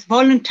she has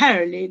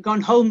voluntarily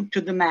gone home to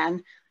the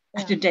man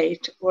at a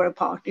date or a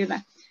party.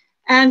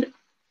 And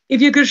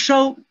if you could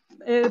show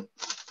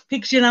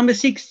picture number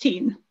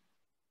 16,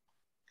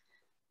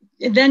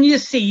 then you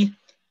see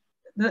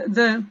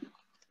the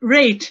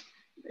rate,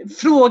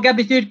 fråga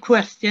betyder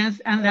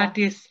questions, and that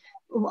is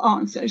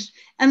answers.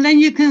 And then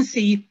you can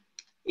see,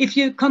 if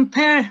you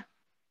compare,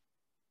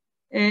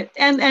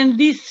 and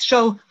this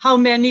show how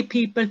many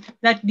people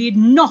that did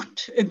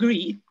not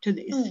agree to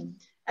this.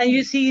 And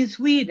you see in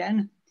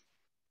Sweden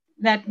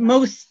that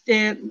most,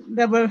 there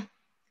were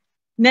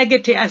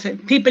negative, as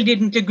people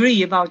didn't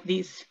agree about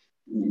these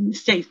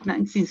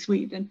statements in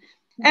Sweden,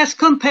 as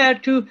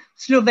compared to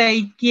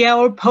Slovakia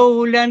or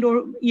Poland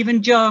or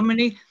even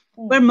Germany,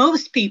 where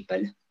most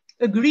people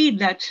agreed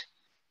that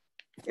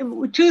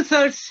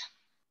 2/3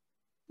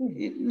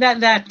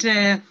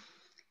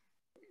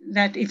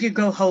 that if you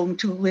go home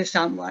with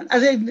someone,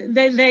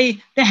 they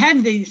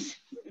had these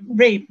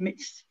rape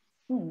myths.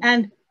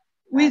 And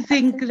we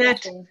think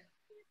that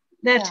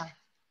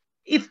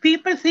if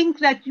people think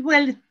that,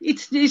 well, it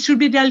should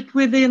be dealt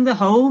with in the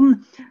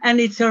home and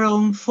it's their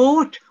own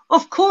fault,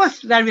 of course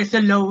there is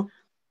a low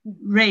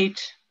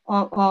rate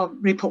of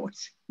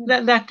reports.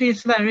 That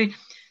is very,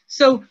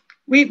 so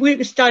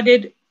we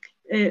studied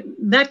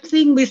that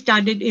thing. We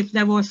studied if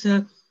there was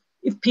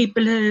if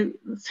people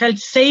felt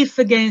safe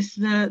against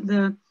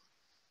the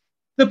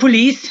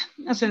police.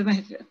 Alltså, vad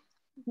heter det?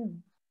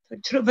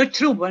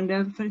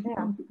 Förtroende.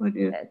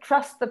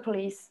 Trust the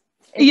police.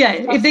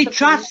 If they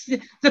trust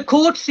the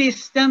court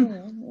system.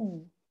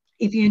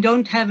 If you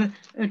don't have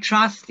a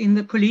trust in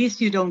the police,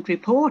 you don't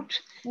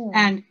report.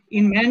 And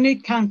in many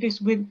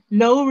countries with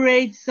low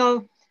rates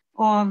of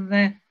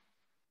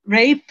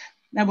rape,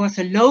 there was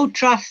a low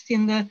trust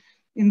in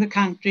the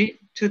country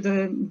to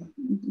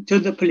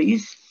the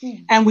police.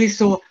 And we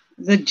saw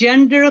the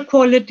gender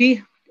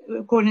equality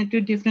according to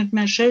different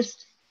measures,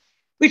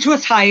 which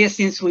was highest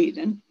in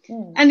Sweden.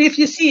 And if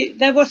you see,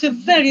 there was a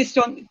very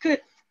strong.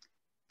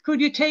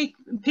 Could you take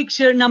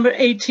picture number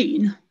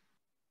 18?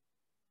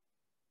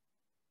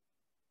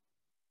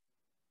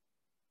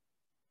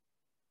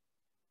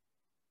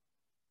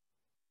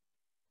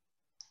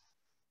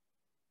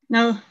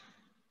 No,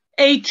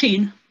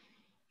 18.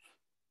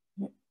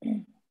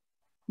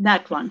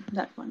 That one,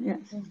 yes.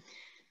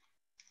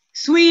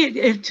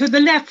 Sweden, to the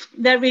left,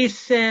 there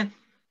is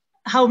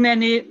how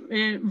many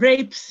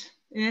rapes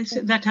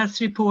that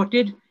has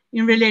reported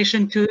in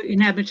relation to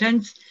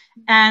inhabitants,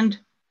 and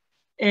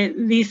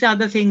these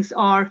other things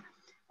are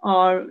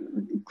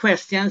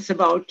questions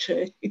about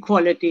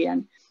equality.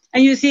 And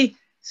you see,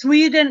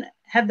 Sweden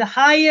have the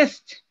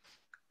highest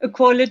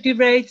equality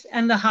rates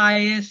and the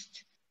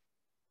highest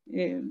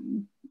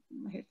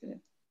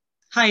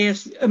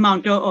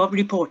amount of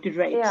reported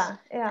rates.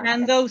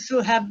 And those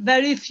who have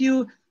very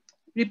few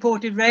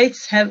reported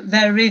rates have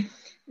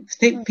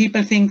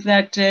people think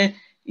that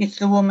it's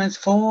the woman's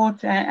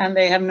fault, and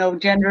they have no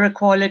gender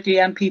equality,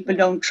 and people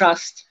don't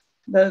trust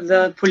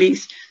the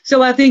police.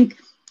 So I think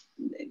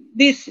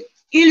this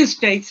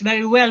illustrates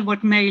very well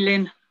what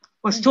May-Len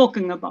was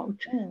talking about,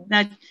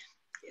 that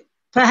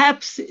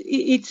perhaps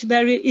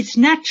it's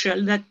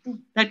natural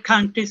that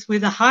countries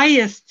with the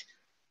highest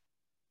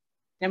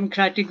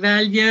democratic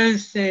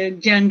values,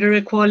 gender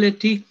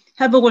equality,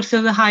 have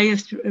also the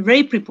highest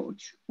rape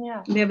reports,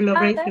 level of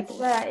rape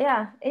reports.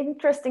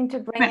 Interesting to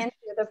bring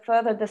into the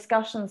further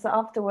discussions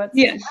afterwards.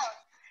 Yes.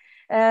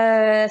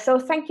 So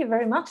thank you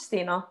very much,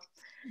 Stina.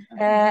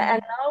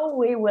 And now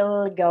we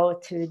will go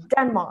to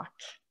Denmark.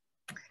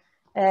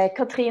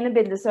 Katrine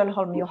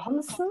Bindesølholm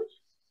Johansen.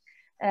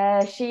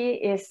 She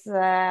is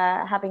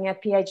having a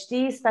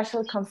PhD,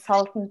 special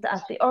consultant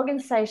at the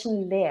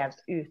organization Lev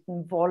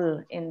Uten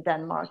Vold in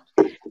Denmark.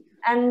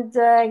 And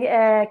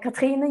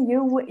Katrine,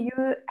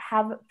 you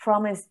have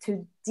promised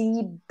to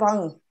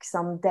debunk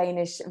some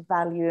Danish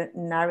value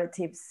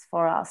narratives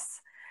for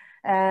us.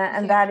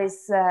 And that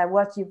is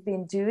what you've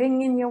been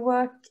doing in your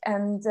work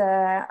and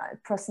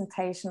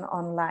presentation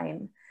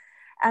online.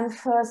 And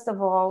first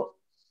of all,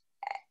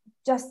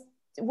 just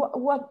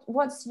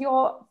what's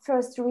your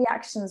first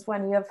reactions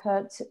when you have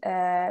heard,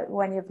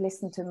 when you've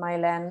listened to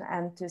May-Len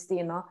and to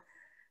Stina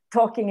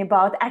talking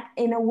about,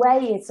 in a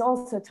way, it's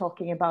also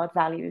talking about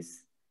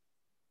values?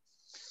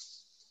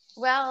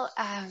 Well,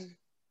 I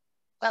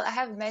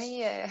have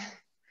many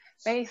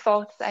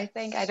thoughts. I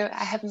think I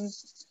haven't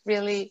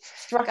really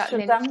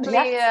gotten any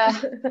clear.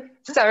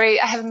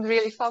 Sorry, I haven't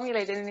really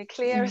formulated any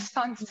clear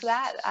response to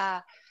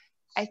that.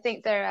 I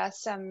think there are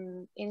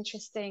some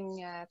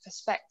interesting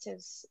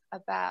perspectives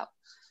about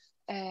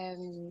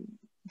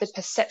the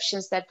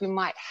perceptions that we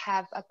might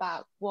have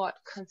about what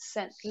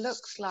consent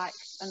looks like,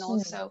 and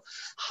also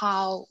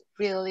how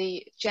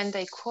really gender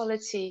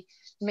equality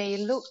may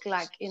look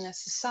like in a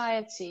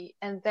society,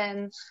 and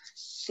then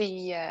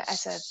the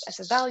as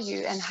a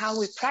value and how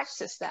we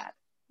practice that.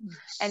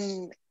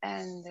 And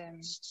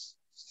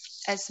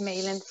as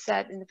May-Len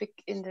said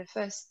in the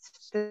first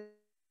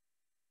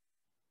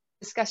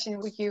discussion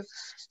with you,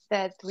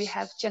 that we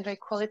have gender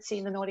equality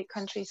in the Nordic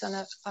countries on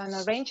a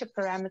range of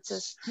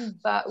parameters,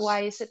 but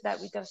why is it that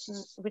we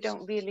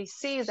don't really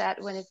see that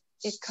when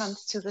it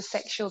comes to the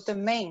sexual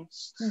domain?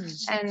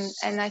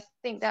 And I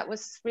think that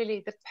was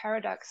really the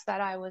paradox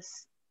that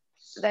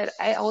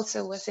I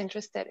also was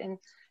interested in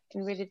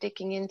really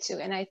digging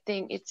into, and I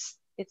think it's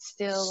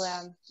still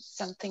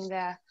something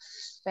where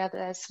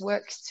there's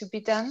work to be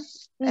done,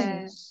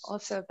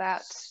 also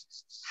about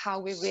how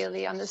we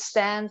really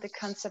understand the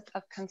concept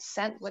of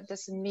consent. What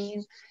does it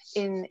mean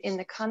in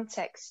the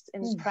context,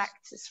 in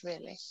practice,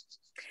 really?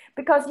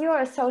 Because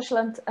you're a social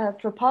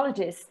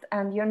anthropologist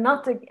and you're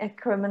not a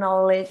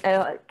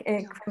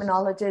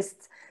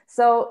criminologist,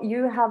 so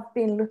you have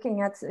been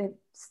looking at it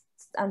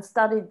and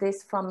studied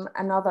this from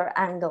another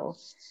angle,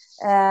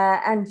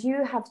 and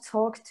you have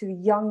talked to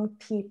young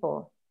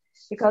people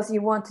because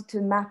you wanted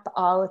to map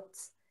out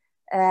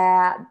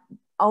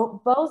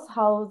both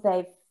how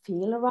they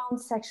feel around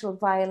sexual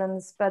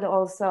violence, but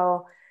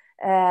also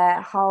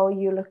how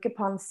you look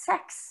upon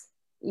sex,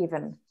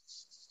 even.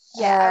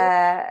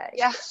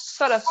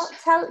 Sort of.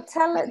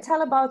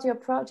 Tell about your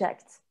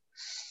project.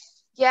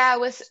 Yeah,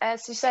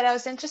 as you said, I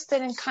was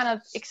interested in kind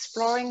of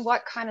exploring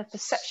what kind of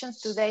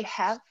perceptions do they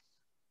have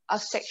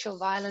of sexual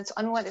violence.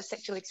 Unwanted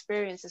sexual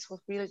experiences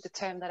was really the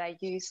term that I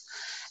used.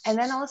 And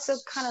then also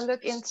kind of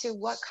look into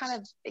what kind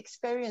of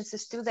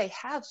experiences do they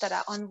have that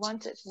are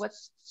unwanted? What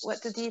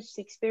do these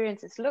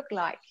experiences look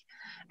like?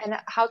 And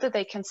how do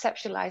they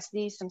conceptualize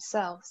these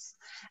themselves?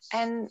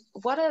 And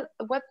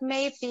what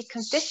may be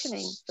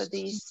conditioning for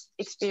these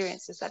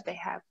experiences that they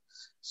have?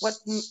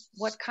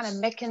 What kind of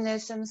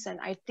mechanisms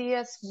and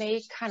ideas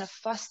may kind of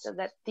foster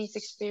that these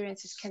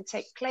experiences can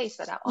take place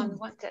that are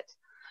unwanted?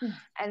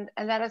 And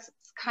that is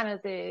kind of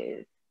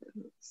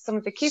some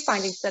of the key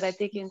findings that I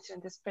dig into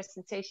in this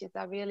presentation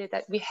are really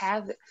that we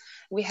have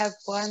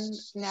one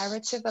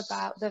narrative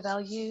about the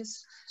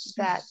values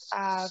that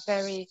are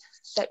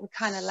that we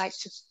kind of like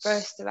to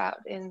burst about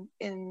in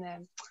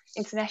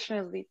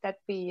internationally, that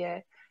we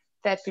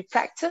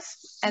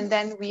practice, and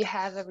then we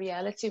have a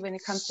reality when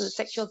it comes to the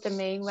sexual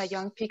domain where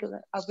young people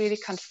are really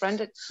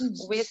confronted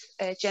with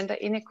gender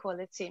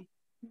inequality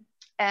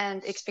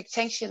and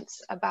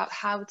expectations about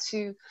how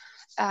to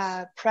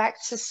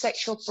practice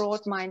sexual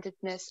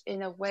broad-mindedness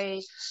in a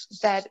way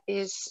that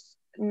is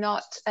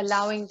not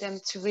allowing them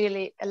to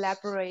really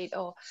elaborate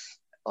or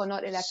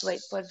not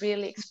elaborate, but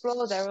really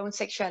explore their own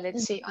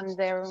sexuality on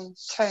their own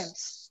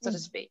terms, so to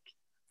speak.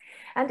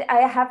 And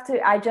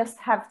I just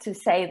have to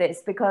say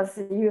this, because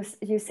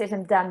you sit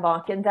in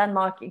Denmark, and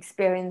Denmark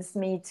experienced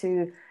Me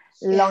Too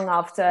long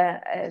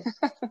after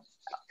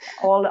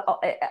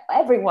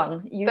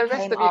everyone you the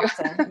came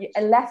rest of you.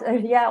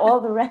 after. All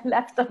the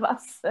left of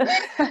us,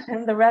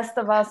 and the rest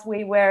of us,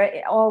 we were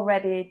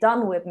already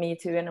done with Me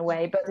Too in a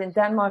way, but in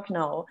Denmark,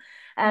 no.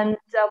 And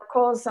of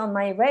course, on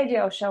my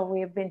radio show,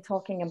 we've been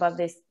talking about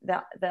this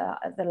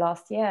the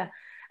last year,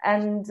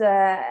 and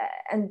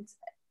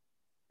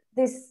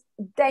this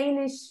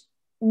Danish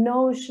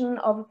notion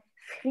of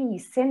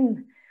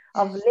frisinn,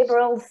 of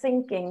liberal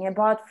thinking,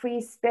 about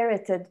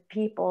free-spirited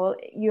people.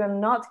 You're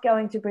not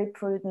going to be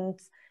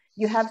prudent.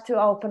 You have to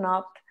open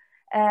up.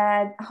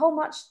 How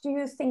much do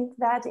you think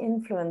that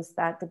influenced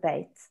that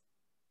debate?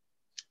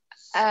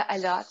 A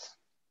lot.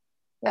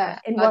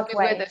 In what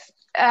way?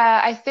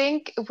 I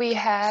think we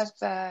have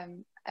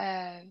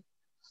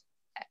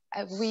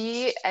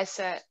we as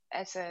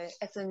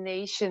a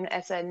nation,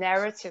 as a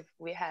narrative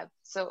we have.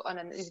 So on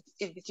an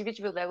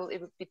individual level, it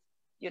would be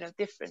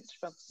different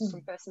from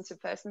person to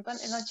person, but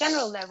in a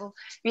general level,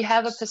 we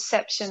have a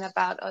perception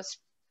about us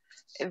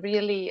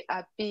really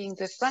being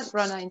the front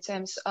runner in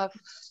terms of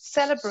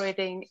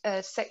celebrating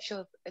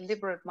sexual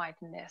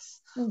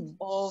liberal-mindedness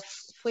or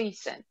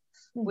frisind,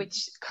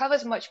 which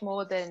covers much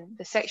more than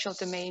the sexual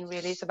domain.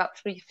 Really, it's about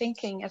free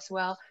thinking as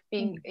well,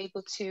 being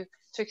able to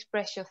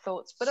express your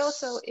thoughts, but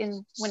also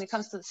when it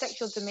comes to the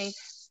sexual domain,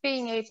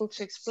 being able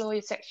to explore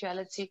your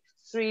sexuality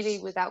freely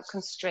without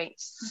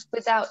constraints,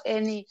 without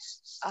any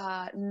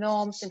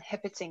norms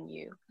inhibiting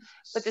you.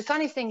 But the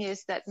funny thing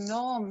is that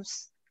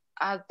norms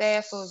are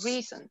there for a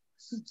reason.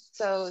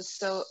 So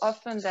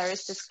often there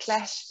is this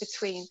clash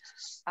between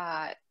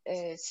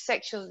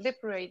sexual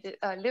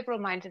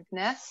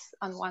liberal-mindedness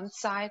on one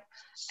side,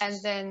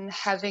 and then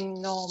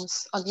having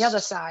norms on the other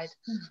side.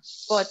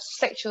 But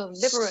sexual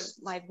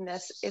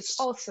liberal-mindedness is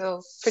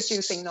also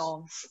producing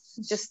norms,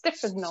 just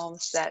different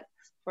norms that,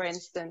 for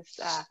instance,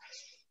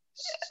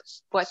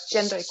 what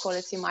gender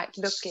equality might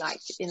look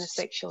like in a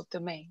sexual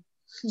domain.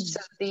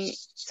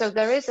 So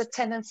there is a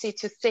tendency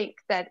to think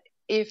that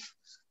if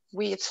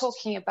we are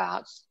talking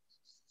about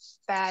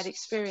bad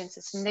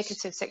experiences,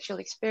 negative sexual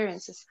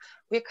experiences,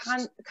 we're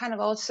kind of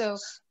also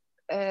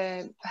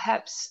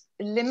perhaps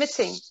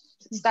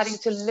starting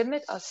to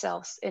limit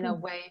ourselves in a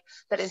way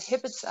that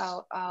inhibits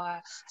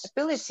our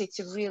ability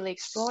to really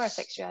explore our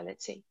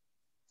sexuality.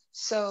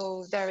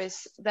 So there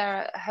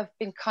have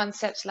been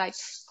concepts like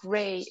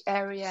gray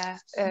area,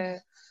 and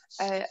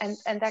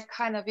that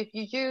kind of, if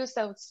you use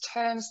those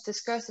terms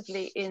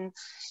discursively in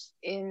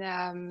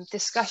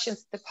discussions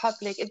with the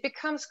public, it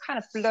becomes kind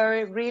of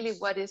blurry really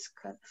what is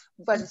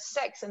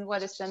sex and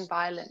what is then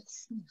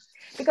violence.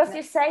 Because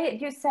you say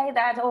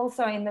that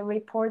also in the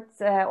report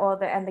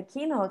and the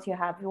keynote you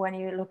have when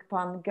you look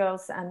upon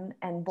girls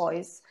and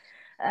boys,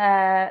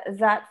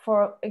 that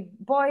for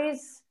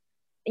boys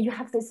you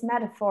have this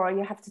metaphor,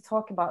 you have to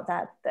talk about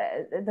that,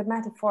 the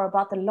metaphor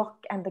about the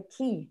lock and the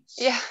key.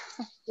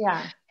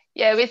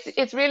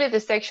 It's really the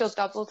sexual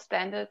double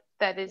standard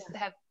that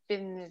have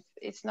been,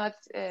 it's not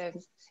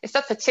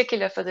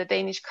particular for the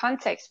Danish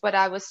context, but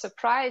I was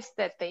surprised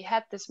that they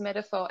had this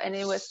metaphor, and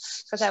it was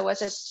because I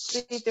was at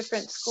 3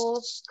 different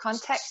school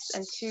contexts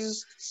and 2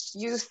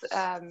 youth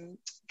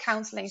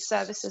counseling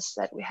services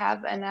that we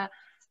have, and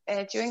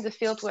during the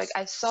fieldwork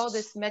I saw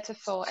this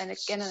metaphor and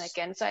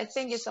again. So I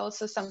think it's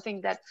also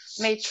something that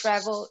may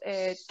travel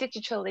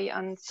digitally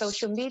on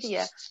social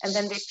media, and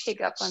then they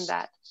pick up on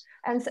that.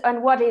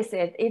 And what is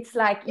it? It's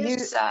like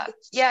is that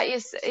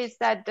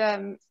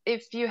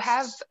if you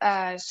have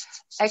a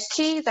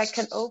key that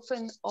can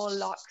open all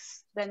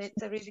locks, then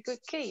it's a really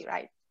good key,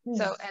 right?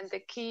 So, and the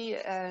key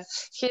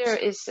here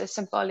is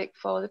symbolic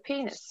for the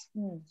penis.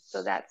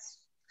 So that's,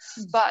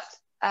 but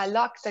a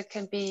lock that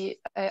can be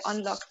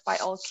unlocked by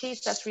all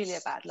keys, that's really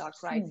a bad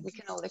lock, right? We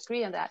can all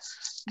agree on that.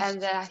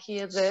 And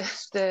here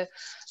the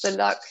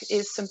lock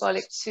is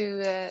symbolic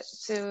to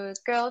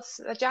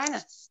girls'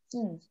 vagina.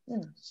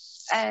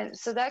 And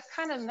so that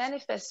kind of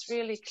manifests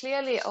really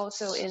clearly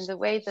also in the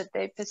way that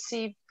they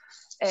perceive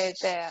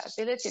their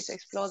ability to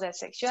explore their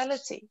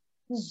sexuality.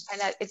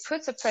 And it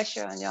puts a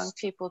pressure on young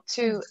people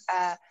too,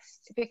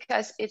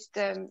 because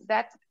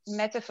that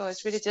metaphor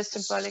is really just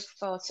symbolic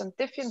for some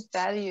different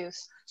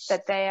values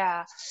that they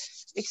are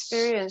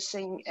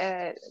experiencing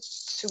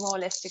to more or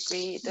less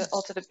degree. It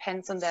also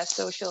depends on their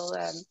social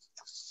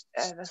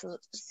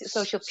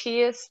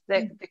peers,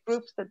 the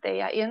groups that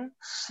they are in,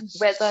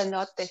 whether or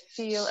not they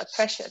feel a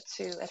pressure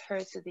to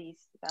adhere to these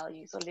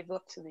values or live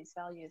up to these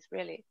values,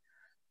 really.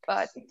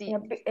 But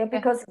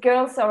because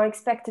girls are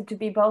expected to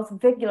be both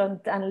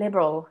vigilant and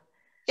liberal.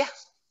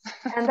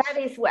 And that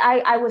is,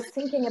 I was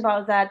thinking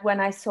about that when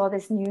I saw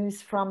this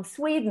news from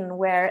Sweden,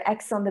 where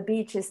X on the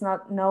Beach is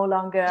no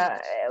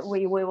longer,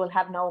 we will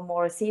have no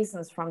more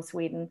seasons from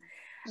Sweden.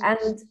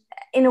 And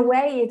in a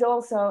way, it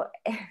also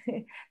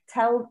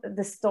tells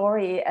the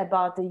story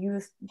about the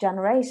youth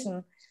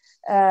generation,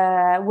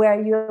 where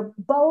you're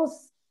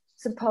both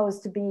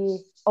supposed to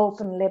be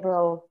open,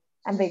 liberal,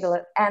 and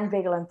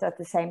vigilant at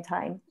the same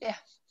time.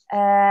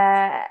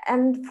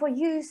 And for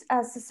you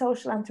as a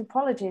social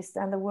anthropologist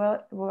and the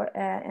work,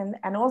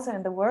 and also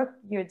in the work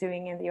you're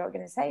doing in the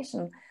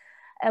organization,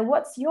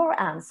 what's your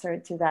answer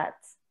to that?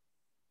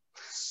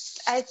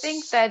 I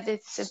think that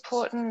it's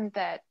important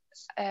that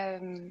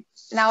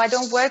now I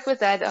don't work with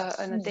that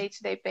on a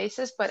day-to-day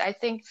basis, but I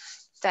think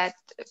that,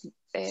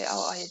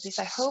 or at least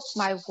I hope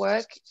my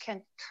work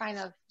can kind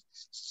of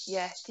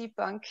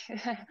debunk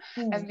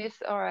a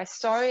myth or a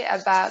story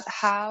about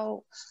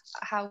how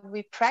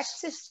we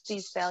practice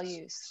these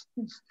values.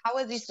 How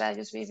are these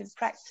values even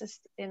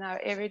practiced in our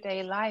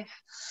everyday life?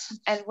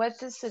 And what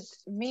does it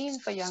mean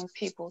for young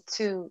people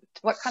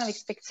what kind of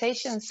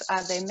expectations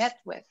are they met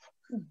with?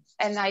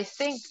 And I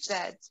think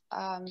that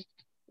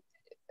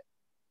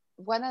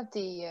one of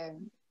the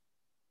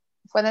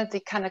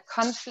kind of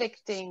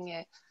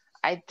conflicting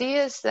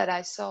ideas that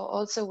I saw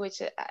also,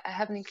 which I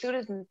haven't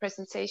included in the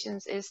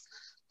presentations, is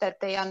that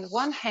they, on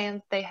one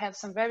hand, they have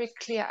some very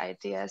clear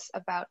ideas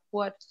about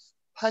what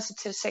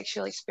positive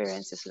sexual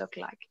experiences look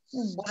like.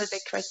 What are the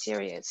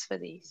criteria for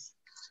these?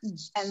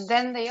 And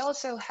then they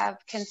also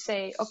can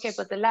say, okay,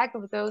 but the lack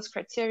of those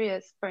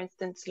criteria, for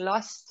instance,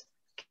 lust,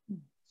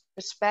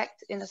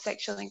 respect in a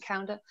sexual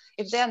encounter,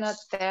 if they're not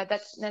there,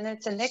 then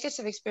it's a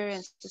negative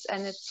experience,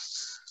 and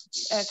it's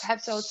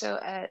perhaps also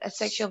a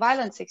sexual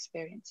violence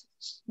experience.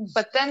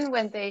 But then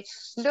when they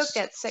look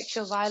at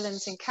sexual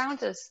violence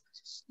encounters,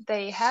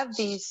 they have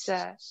these,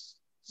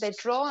 they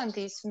draw on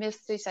these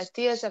myths, these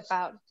ideas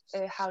about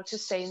how to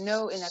say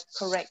no in a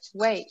correct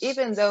way,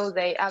 even though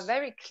they are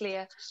very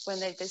clear when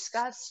they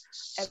discuss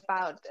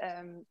about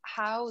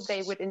how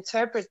they would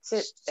interpret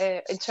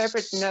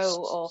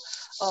no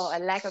or a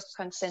lack of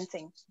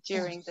consenting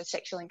during the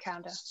sexual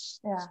encounter.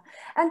 Yeah,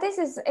 and this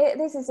is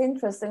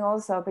interesting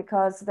also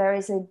because there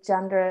is a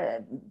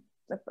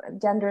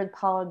gendered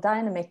power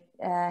dynamic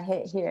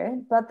here,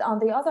 but on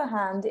the other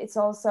hand, it's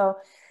also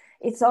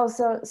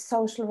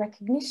social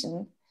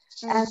recognition.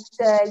 And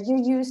you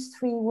use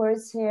 3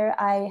 words here.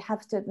 I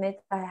have to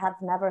admit, I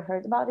have never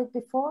heard about it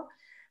before,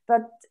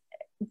 but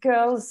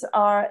girls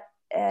are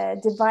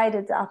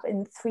divided up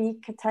in 3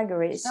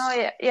 categories.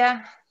 Oh,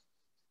 yeah.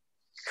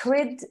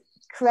 Crid,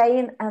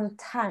 crane, and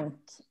tank.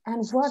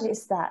 And what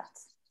is that?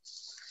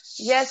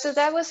 Yeah, so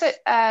that was a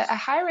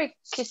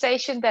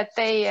hierarchization that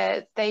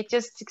they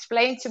just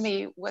explained to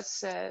me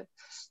was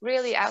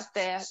really out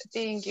there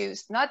being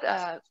used, not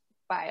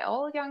by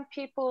all young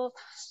people,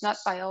 not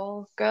by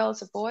all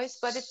girls or boys,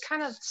 but it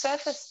kind of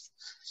surfaced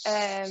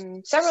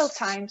several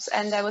times.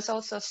 And there was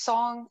also a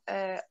song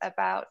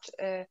about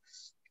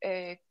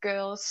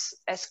girls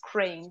as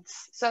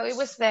cranes. So it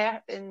was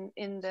there in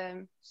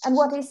the... And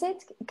what is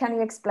it? Can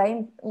you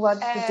explain what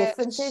the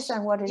difference is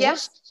and what it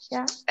is?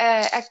 Yeah.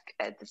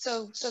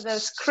 So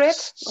there's crid,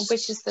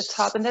 which is the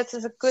top, and that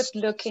is a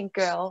good-looking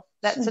girl.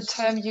 That's a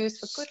term used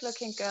for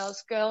good-looking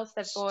girls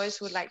that boys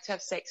would like to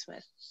have sex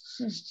with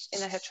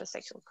in a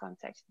heterosexual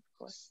context, of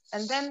course.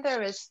 And then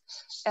there is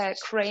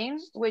crane,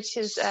 which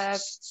is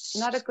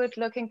not a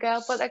good-looking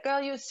girl, but a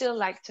girl you still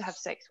like to have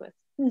sex with.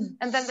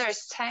 And then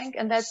there's tank,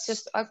 and that's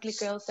just ugly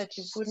girls that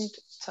you wouldn't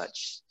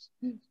touch.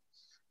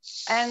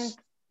 And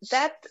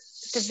that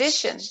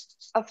division,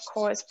 of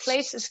course,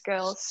 places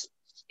girls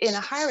in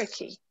a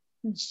hierarchy.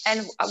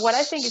 And what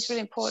I think is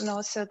really important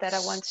also that I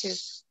want to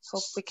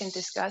hope we can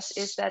discuss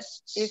is that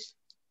if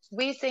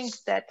we think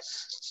that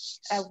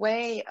a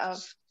way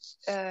of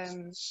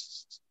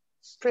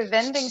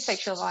preventing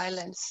sexual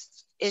violence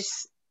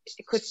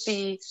could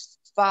be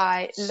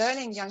by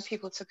learning young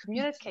people to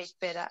communicate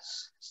better,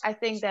 I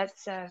think that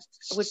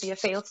would be a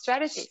failed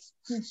strategy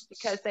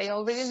because they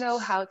already know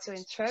how to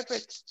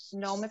interpret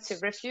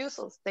normative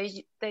refusals.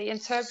 They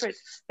interpret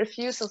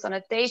refusals on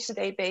a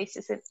day-to-day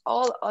basis in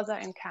all other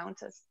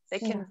encounters. They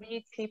can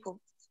read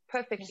people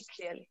perfectly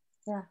clearly.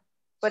 Yeah.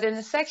 But in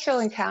a sexual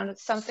encounter,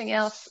 something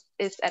else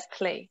is at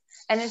play.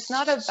 And it's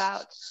not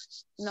about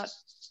not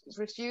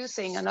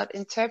refusing or not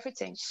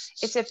interpreting.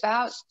 It's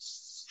about,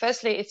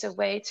 firstly, it's a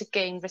way to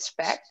gain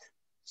respect.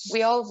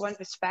 We all want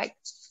respect.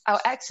 Our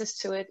access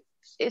to it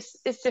is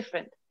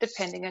different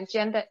depending on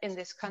gender in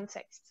this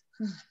context.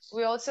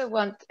 We also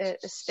want a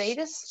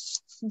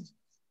status.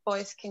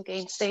 Boys can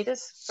gain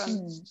status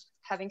from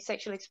having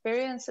sexual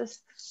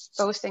experiences,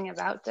 boasting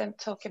about them,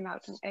 talking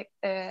about them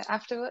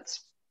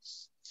afterwards.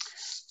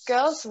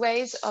 Girls'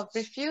 ways of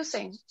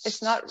refusing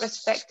is not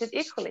respected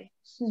equally.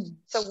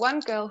 So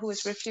one girl who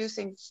is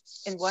refusing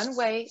in one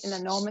way, in a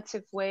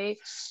normative way,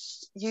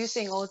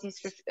 using all these,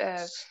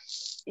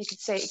 you could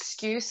say,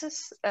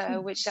 excuses,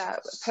 which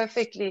are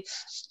perfectly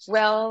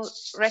well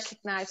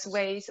recognized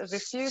ways of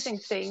refusing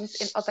things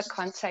in other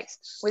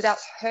contexts without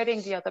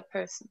hurting the other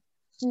person.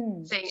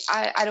 Saying,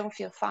 I don't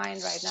feel fine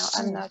right now,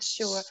 I'm not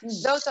sure.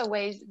 Those are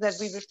ways that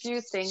we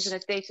refuse things in a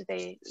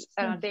day-to-day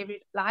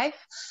daily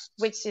life,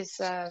 which is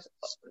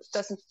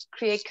doesn't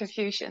create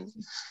confusion.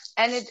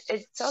 And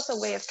it's also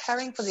a way of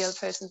caring for the other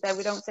person, that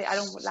we don't say, I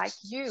don't like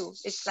you.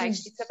 It's like,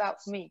 it's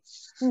about me.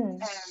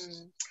 And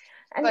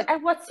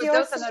what's your...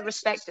 Those are not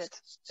respected.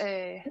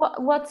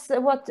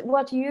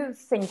 What do you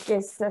think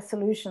is the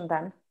solution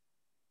then?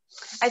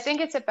 I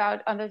think it's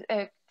about,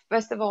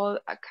 first of all,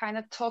 kind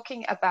of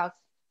talking about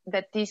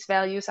that these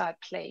values are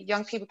at play.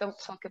 Young people don't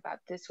talk about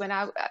this. When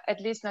at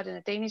least not in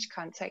a Danish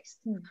context.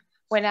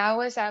 When I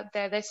was out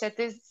there, they said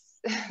this,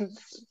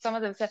 some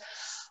of them said,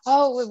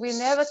 oh, we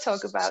never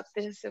talk about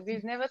this.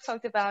 We've never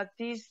talked about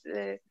these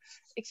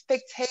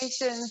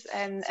expectations.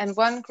 And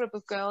one group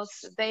of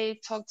girls, they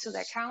talked to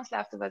their counselor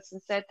afterwards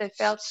and said they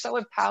felt so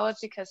empowered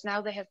because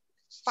now they have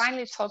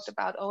finally talked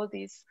about all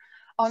these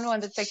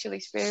unwanted sexual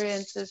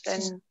experiences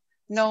and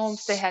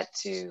norms they had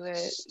to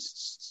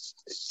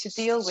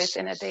deal with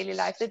in a daily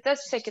life. It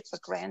does take it for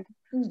granted.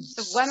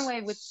 So one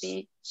way would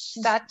be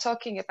start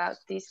talking about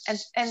these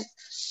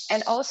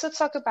and also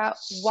talk about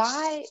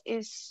why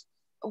is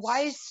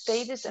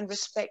status and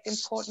respect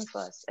important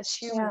for us as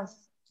humans.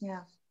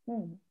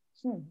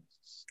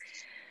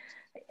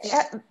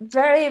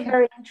 Very,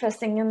 very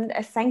interesting, and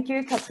thank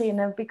you,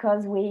 Katrine,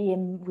 because we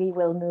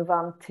will move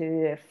on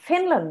to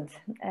Finland,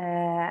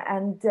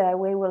 and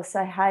we will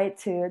say hi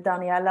to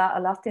Daniela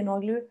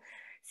Alatinoglu,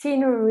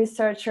 senior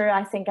researcher.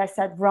 I think I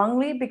said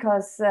wrongly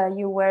because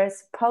you were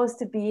supposed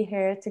to be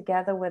here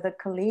together with a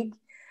colleague,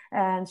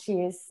 and she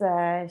is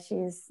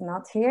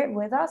not here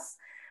with us.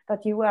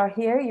 But you are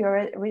here.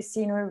 You're a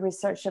senior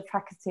researcher,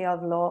 Faculty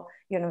of Law,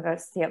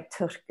 University of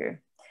Turku.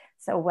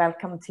 So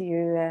welcome to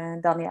you,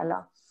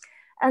 Daniela.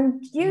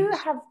 And you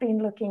have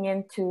been looking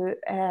into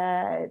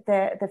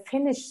the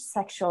Finnish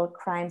sexual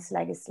crimes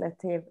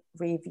legislative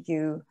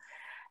review.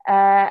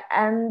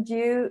 And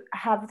you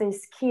have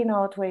this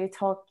keynote where you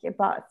talk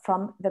about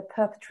from the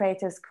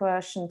perpetrator's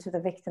coercion to the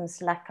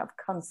victim's lack of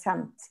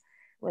consent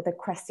with a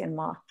question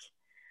mark.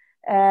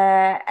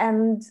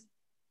 And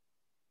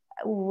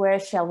where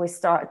shall we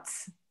start?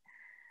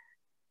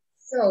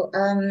 So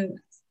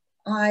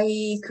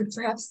I could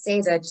perhaps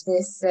say that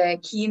this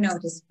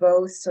keynote is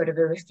both sort of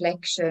a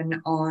reflection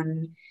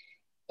on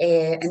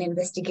an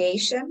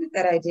investigation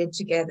that I did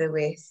together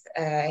with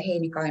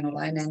Heini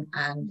Kainulainen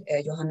and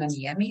Johanna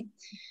Niemi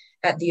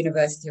at the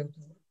University of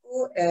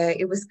Turku.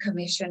 It was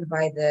commissioned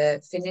by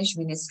the Finnish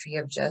Ministry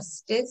of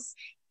Justice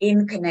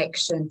in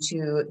connection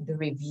to the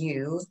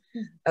review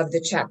of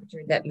the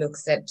chapter that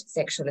looks at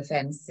sexual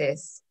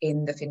offences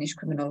in the Finnish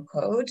Criminal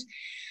Code.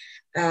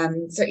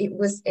 So it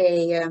was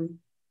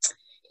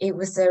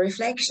a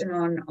reflection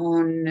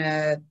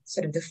on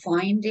sort of the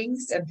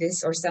findings of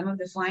this, or some of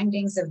the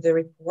findings of the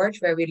report,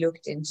 where we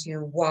looked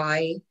into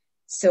why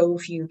so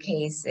few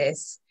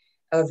cases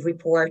of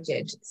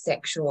reported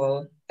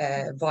sexual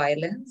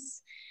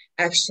violence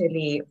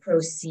actually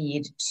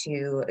proceed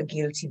to a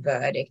guilty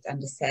verdict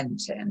and a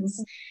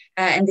sentence.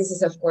 And this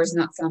is, of course,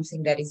 not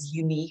something that is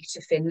unique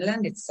to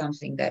Finland. It's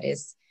something that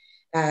is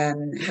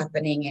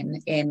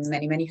happening in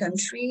many, many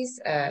countries,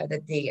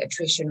 that the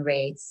attrition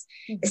rates,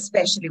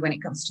 especially when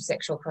it comes to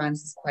sexual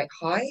crimes, is quite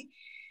high.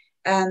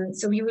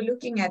 So we were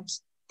looking at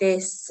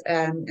this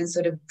and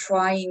sort of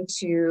trying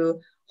to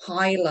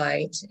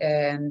highlight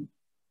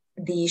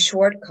the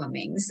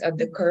shortcomings of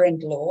the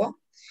current law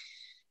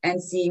and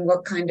seeing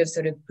what kind of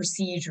sort of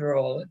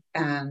procedural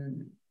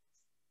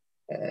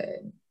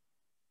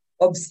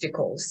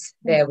obstacles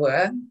there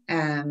were,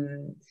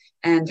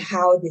 and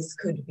how this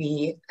could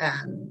be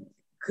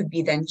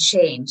then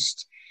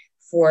changed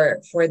for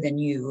the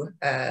new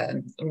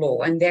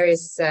law. And there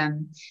is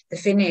the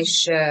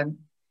Finnish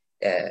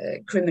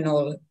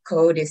criminal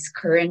code is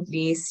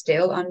currently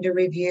still under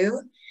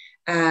review.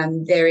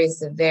 There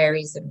is a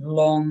very sort of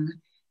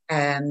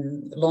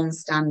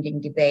long-standing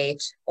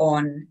debate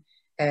on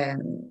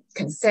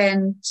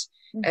consent,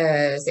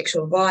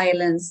 sexual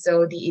violence.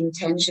 So the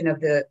intention of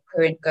the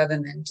current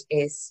government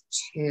is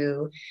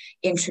to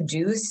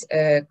introduce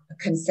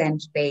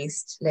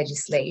consent-based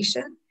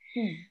legislation.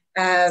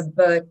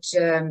 But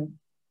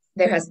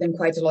there has been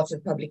quite a lot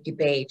of public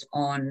debate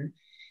on,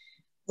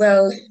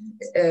 well,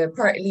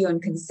 partly on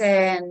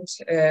consent,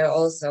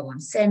 also on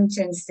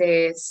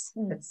sentences.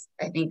 That's,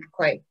 I think,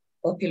 quite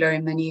popular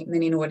in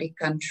many Nordic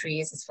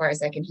countries, as far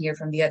as I can hear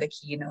from the other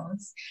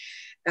keynotes.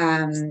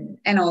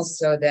 And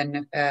also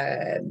then,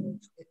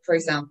 for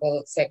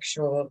example,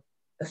 sexual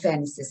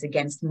offenses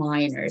against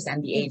minors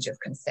and the age of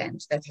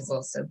consent. That has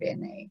also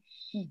been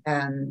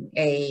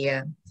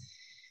a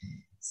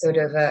sort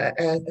of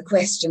a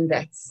question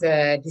that's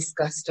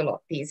discussed a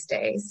lot these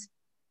days.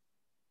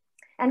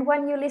 And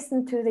when you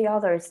listen to the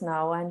others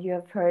now, and you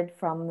have heard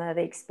from the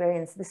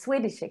experience, the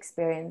Swedish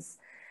experience,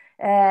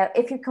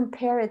 if you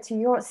compare it to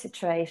your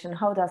situation,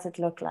 how does it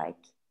look like?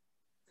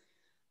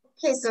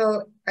 Okay,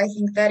 so I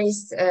think that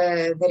is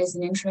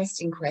an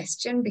interesting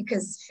question,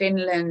 because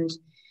Finland,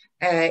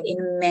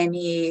 in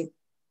many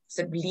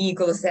sort of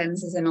legal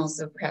senses and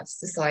also perhaps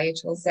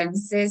societal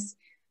senses,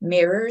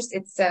 mirrors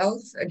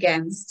itself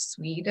against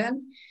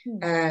Sweden,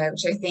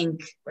 which I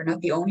think we're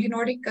not the only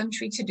Nordic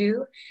country to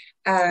do.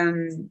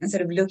 And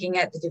sort of looking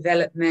at the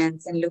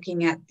developments and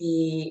looking at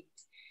the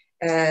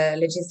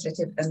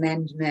legislative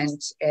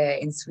amendment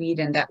in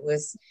Sweden that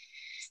was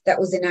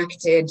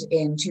enacted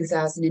in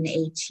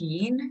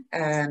 2018.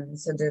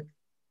 So the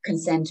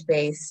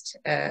consent-based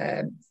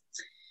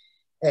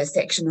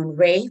section on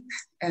rape.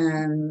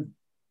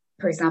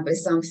 for example,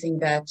 is something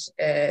that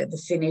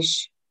the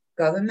Finnish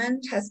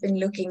government has been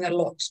looking a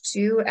lot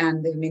to,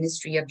 and the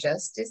Ministry of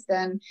Justice,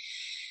 then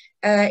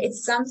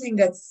it's something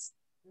that's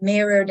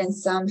mirrored and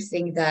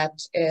something that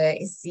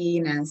is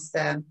seen as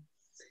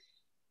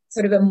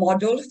sort of a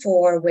model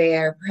for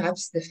where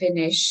perhaps the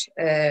Finnish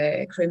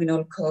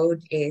criminal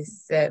code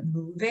is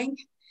moving,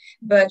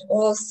 but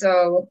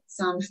also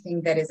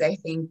something that is, I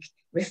think,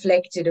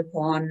 reflected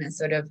upon and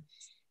sort of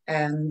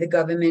the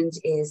government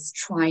is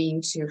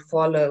trying to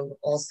follow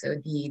also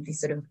the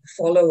sort of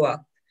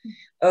follow-up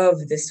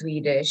of the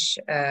Swedish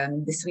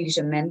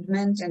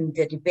amendment and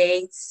the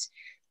debates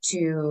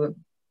to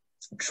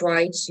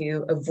try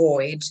to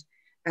avoid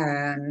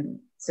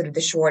sort of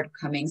the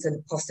shortcomings or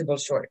the possible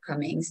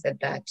shortcomings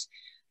that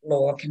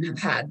law can have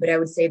had. But I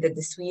would say that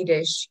the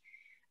Swedish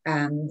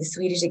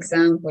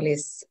example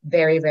is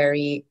very,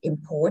 very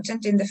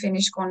important in the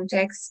Finnish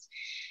context,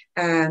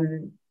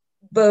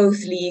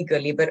 both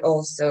legally but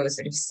also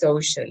sort of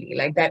socially.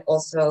 Like that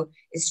also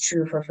is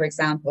true for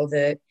example,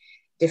 the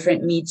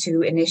different Me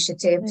Too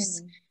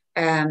initiatives,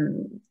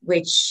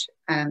 which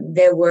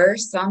there were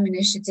some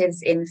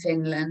initiatives in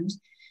Finland,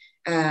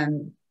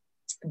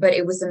 but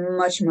it was a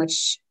much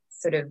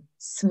sort of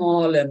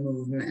smaller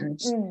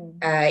movement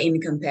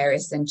in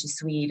comparison to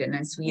Sweden.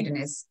 And Sweden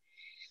is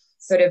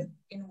sort of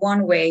in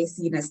one way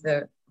seen as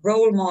the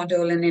role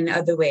model, and in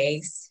other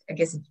ways, I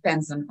guess it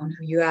depends on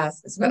who you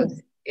ask as well,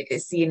 it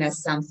is seen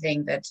as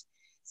something that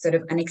sort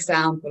of an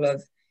example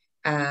of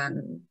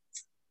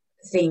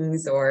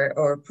things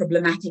or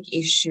problematic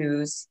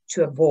issues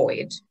to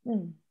avoid.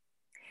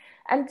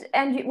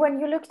 And when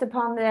you looked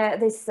upon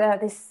this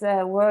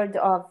word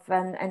of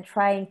and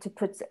trying to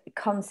put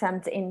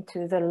consent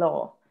into the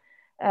law,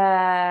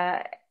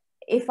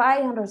 if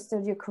I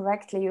understood you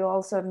correctly, you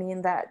also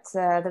mean that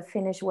the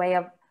Finnish way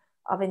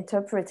of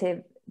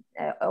interpretive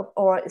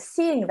or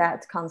seeing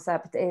that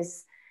concept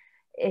is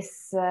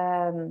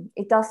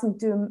it doesn't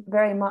do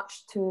very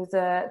much to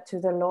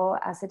the law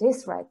as it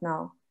is right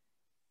now.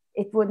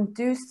 It wouldn't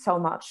do so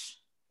much.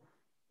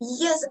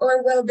 Yes,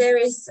 or well, there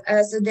is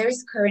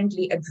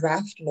currently a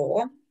draft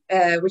law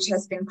which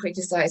has been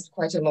criticized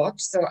quite a lot.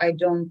 So I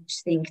don't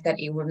think that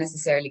it will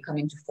necessarily come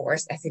into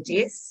force as it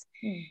is.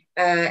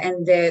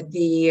 And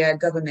the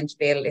government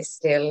bill is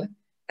still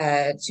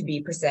to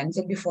be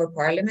presented before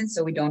Parliament,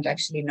 so we don't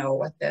actually know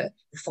what the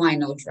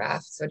final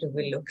draft sort of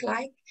will look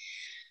like.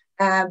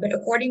 But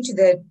according to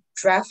the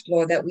draft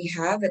law that we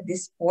have at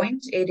this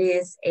point, it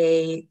is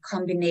a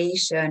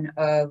combination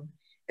of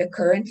the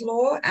current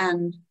law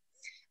and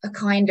a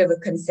kind of a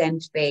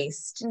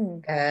consent-based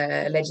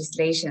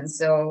legislation.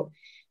 So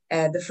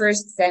the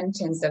first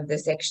sentence of the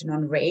section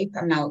on rape,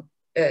 I'm now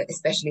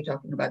especially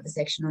talking about the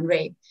section on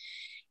rape,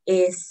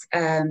 is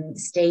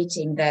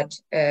stating that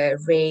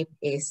rape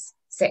is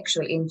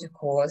sexual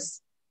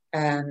intercourse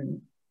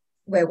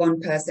where one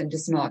person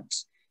does not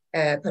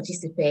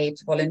participate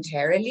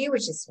voluntarily,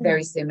 which is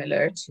very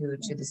similar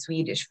to the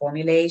Swedish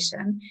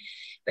formulation.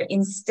 But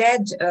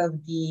instead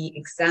of the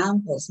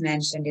examples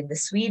mentioned in the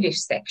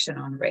Swedish section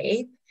on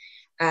rape,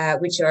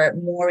 which are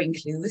more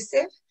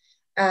inclusive,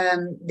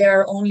 there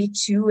are only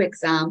 2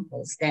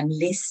 examples then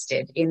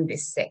listed in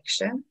this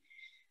section.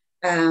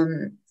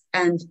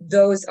 And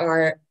those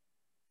are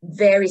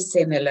very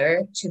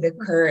similar to the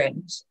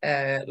current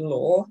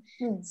law.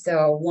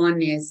 So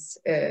one is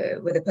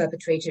where the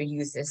perpetrator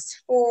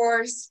uses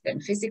force,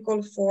 then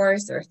physical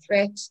force or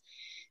threat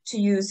to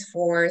use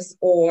force,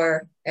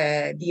 or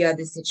the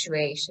other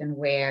situation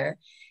where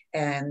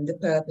the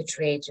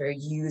perpetrator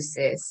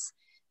uses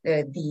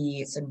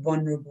the sort of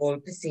vulnerable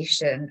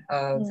position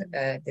of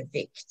the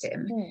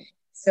victim.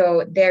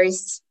 So there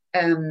is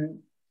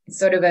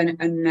sort of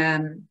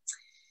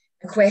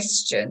a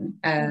question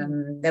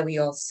that we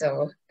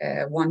also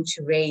want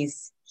to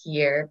raise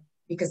here,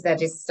 because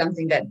that is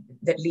something that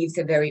leaves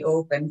it very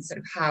open, sort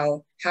of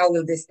how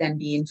will this then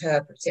be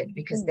interpreted,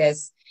 because there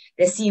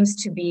seems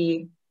to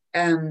be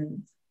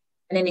an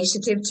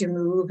initiative to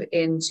move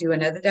into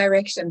another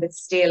direction, but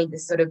still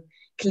this sort of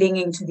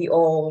clinging to the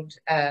old,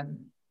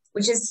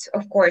 which is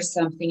of course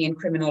something in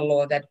criminal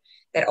law that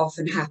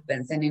often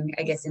happens, and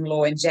I guess in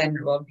law in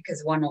general,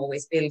 because one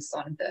always builds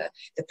on the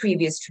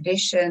previous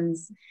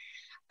traditions.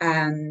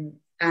 And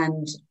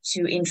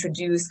to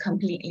introduce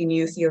completely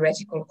new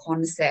theoretical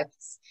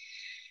concepts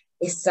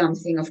is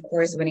something, of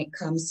course, when it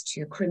comes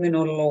to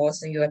criminal law,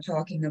 so you are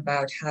talking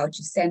about how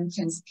to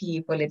sentence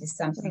people, it is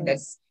something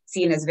that's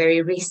seen as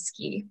very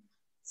risky.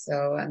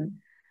 So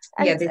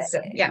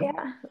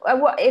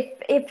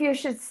if you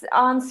should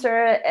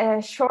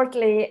answer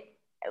shortly,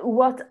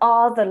 what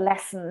are the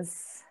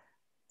lessons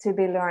to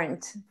be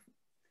learned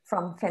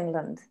from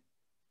Finland?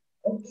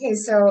 Okay,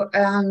 so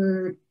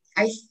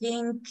I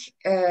think,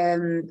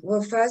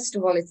 well, first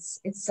of all,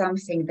 it's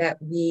something that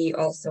we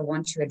also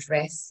want to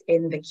address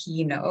in the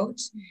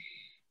keynote,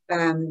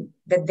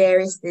 that there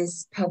is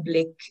this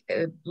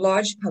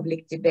large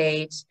public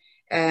debate.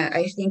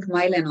 I think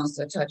May-Len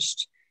also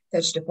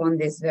touched upon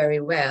this very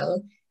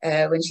well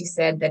when she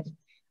said that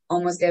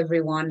almost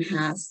everyone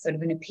has sort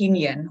of an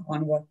opinion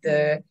on what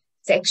the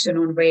section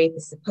on rape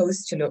is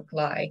supposed to look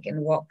like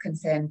and what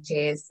consent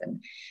is,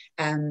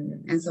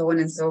 and so on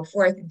and so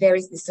forth. There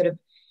is this sort of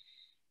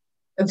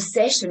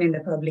obsession in the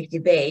public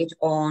debate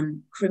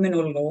on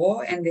criminal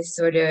law and this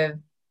sort of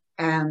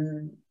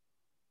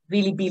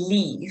really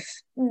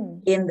belief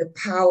in the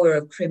power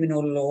of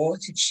criminal law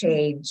to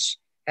change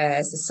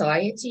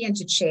society and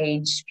to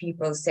change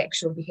people's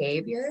sexual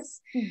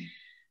behaviors.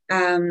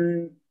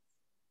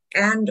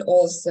 And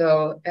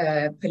also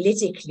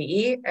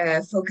politically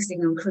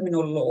focusing on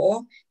criminal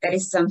law, that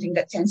is something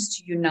that tends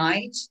to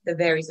unite the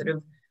very sort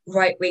of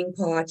right-wing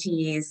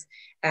parties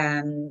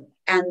and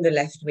the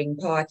left-wing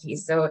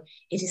parties. So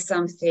it is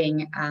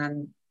something,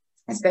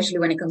 especially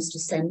when it comes to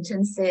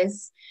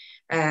sentences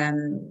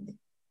and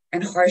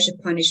harsher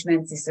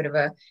punishments, is sort of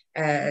a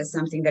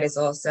something that is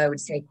also, I would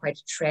say, quite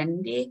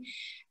trendy.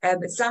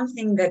 But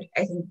something that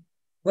I think,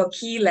 well,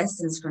 key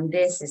lessons from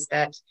this is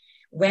that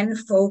when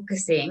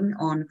focusing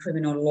on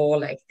criminal law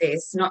like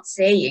this, not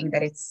saying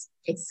that it's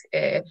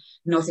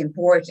not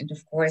important,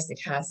 of course it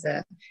has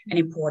an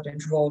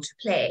important role to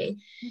play,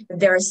 but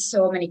there are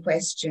so many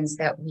questions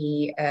that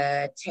we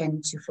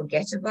tend to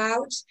forget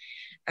about.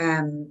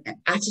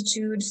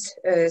 Attitudes,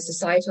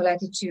 societal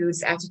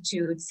attitudes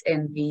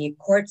in the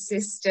court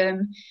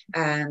system,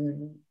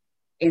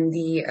 in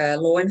the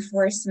law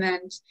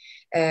enforcement,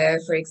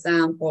 for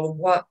example,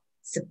 what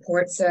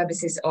support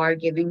services are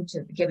given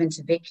to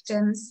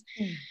victims.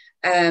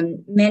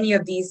 Many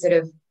of these sort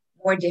of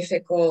more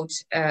difficult,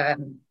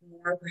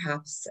 more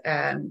perhaps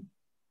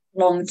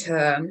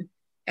long-term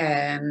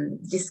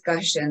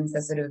discussions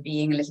are sort of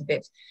being a little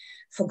bit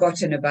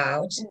forgotten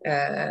about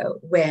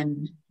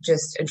when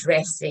just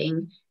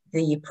addressing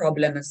the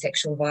problem of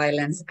sexual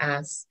violence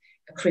as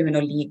a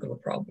criminal legal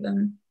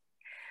problem.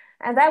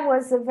 And that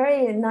was a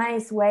very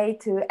nice way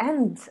to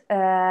end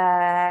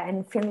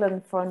in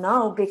Finland for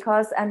now,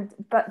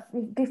 but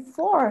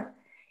before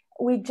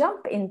we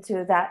jump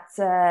into that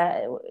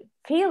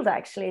field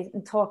actually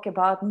and talk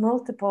about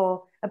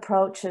multiple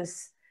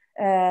approaches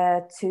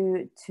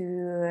to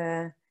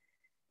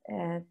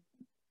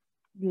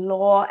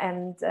law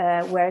and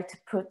where to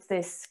put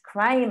this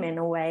crime in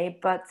a way,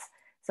 but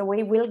so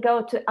we will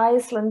go to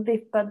Iceland,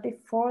 but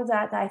before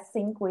that I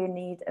think we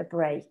need a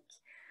break.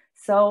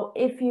 So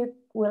if you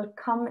will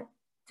come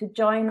to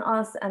join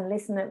us and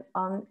listen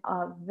on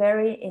a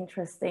very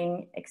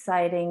interesting,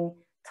 exciting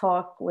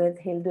talk with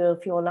Hildur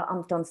Fjola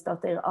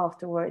Antonsdottir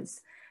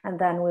afterwards, and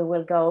then we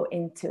will go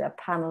into a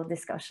panel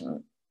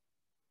discussion.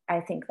 I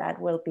think that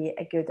will be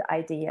a good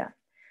idea.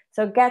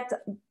 So go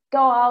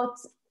out,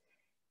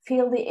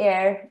 feel the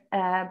air,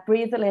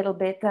 breathe a little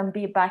bit, and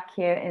be back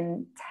here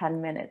in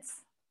 10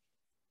 minutes.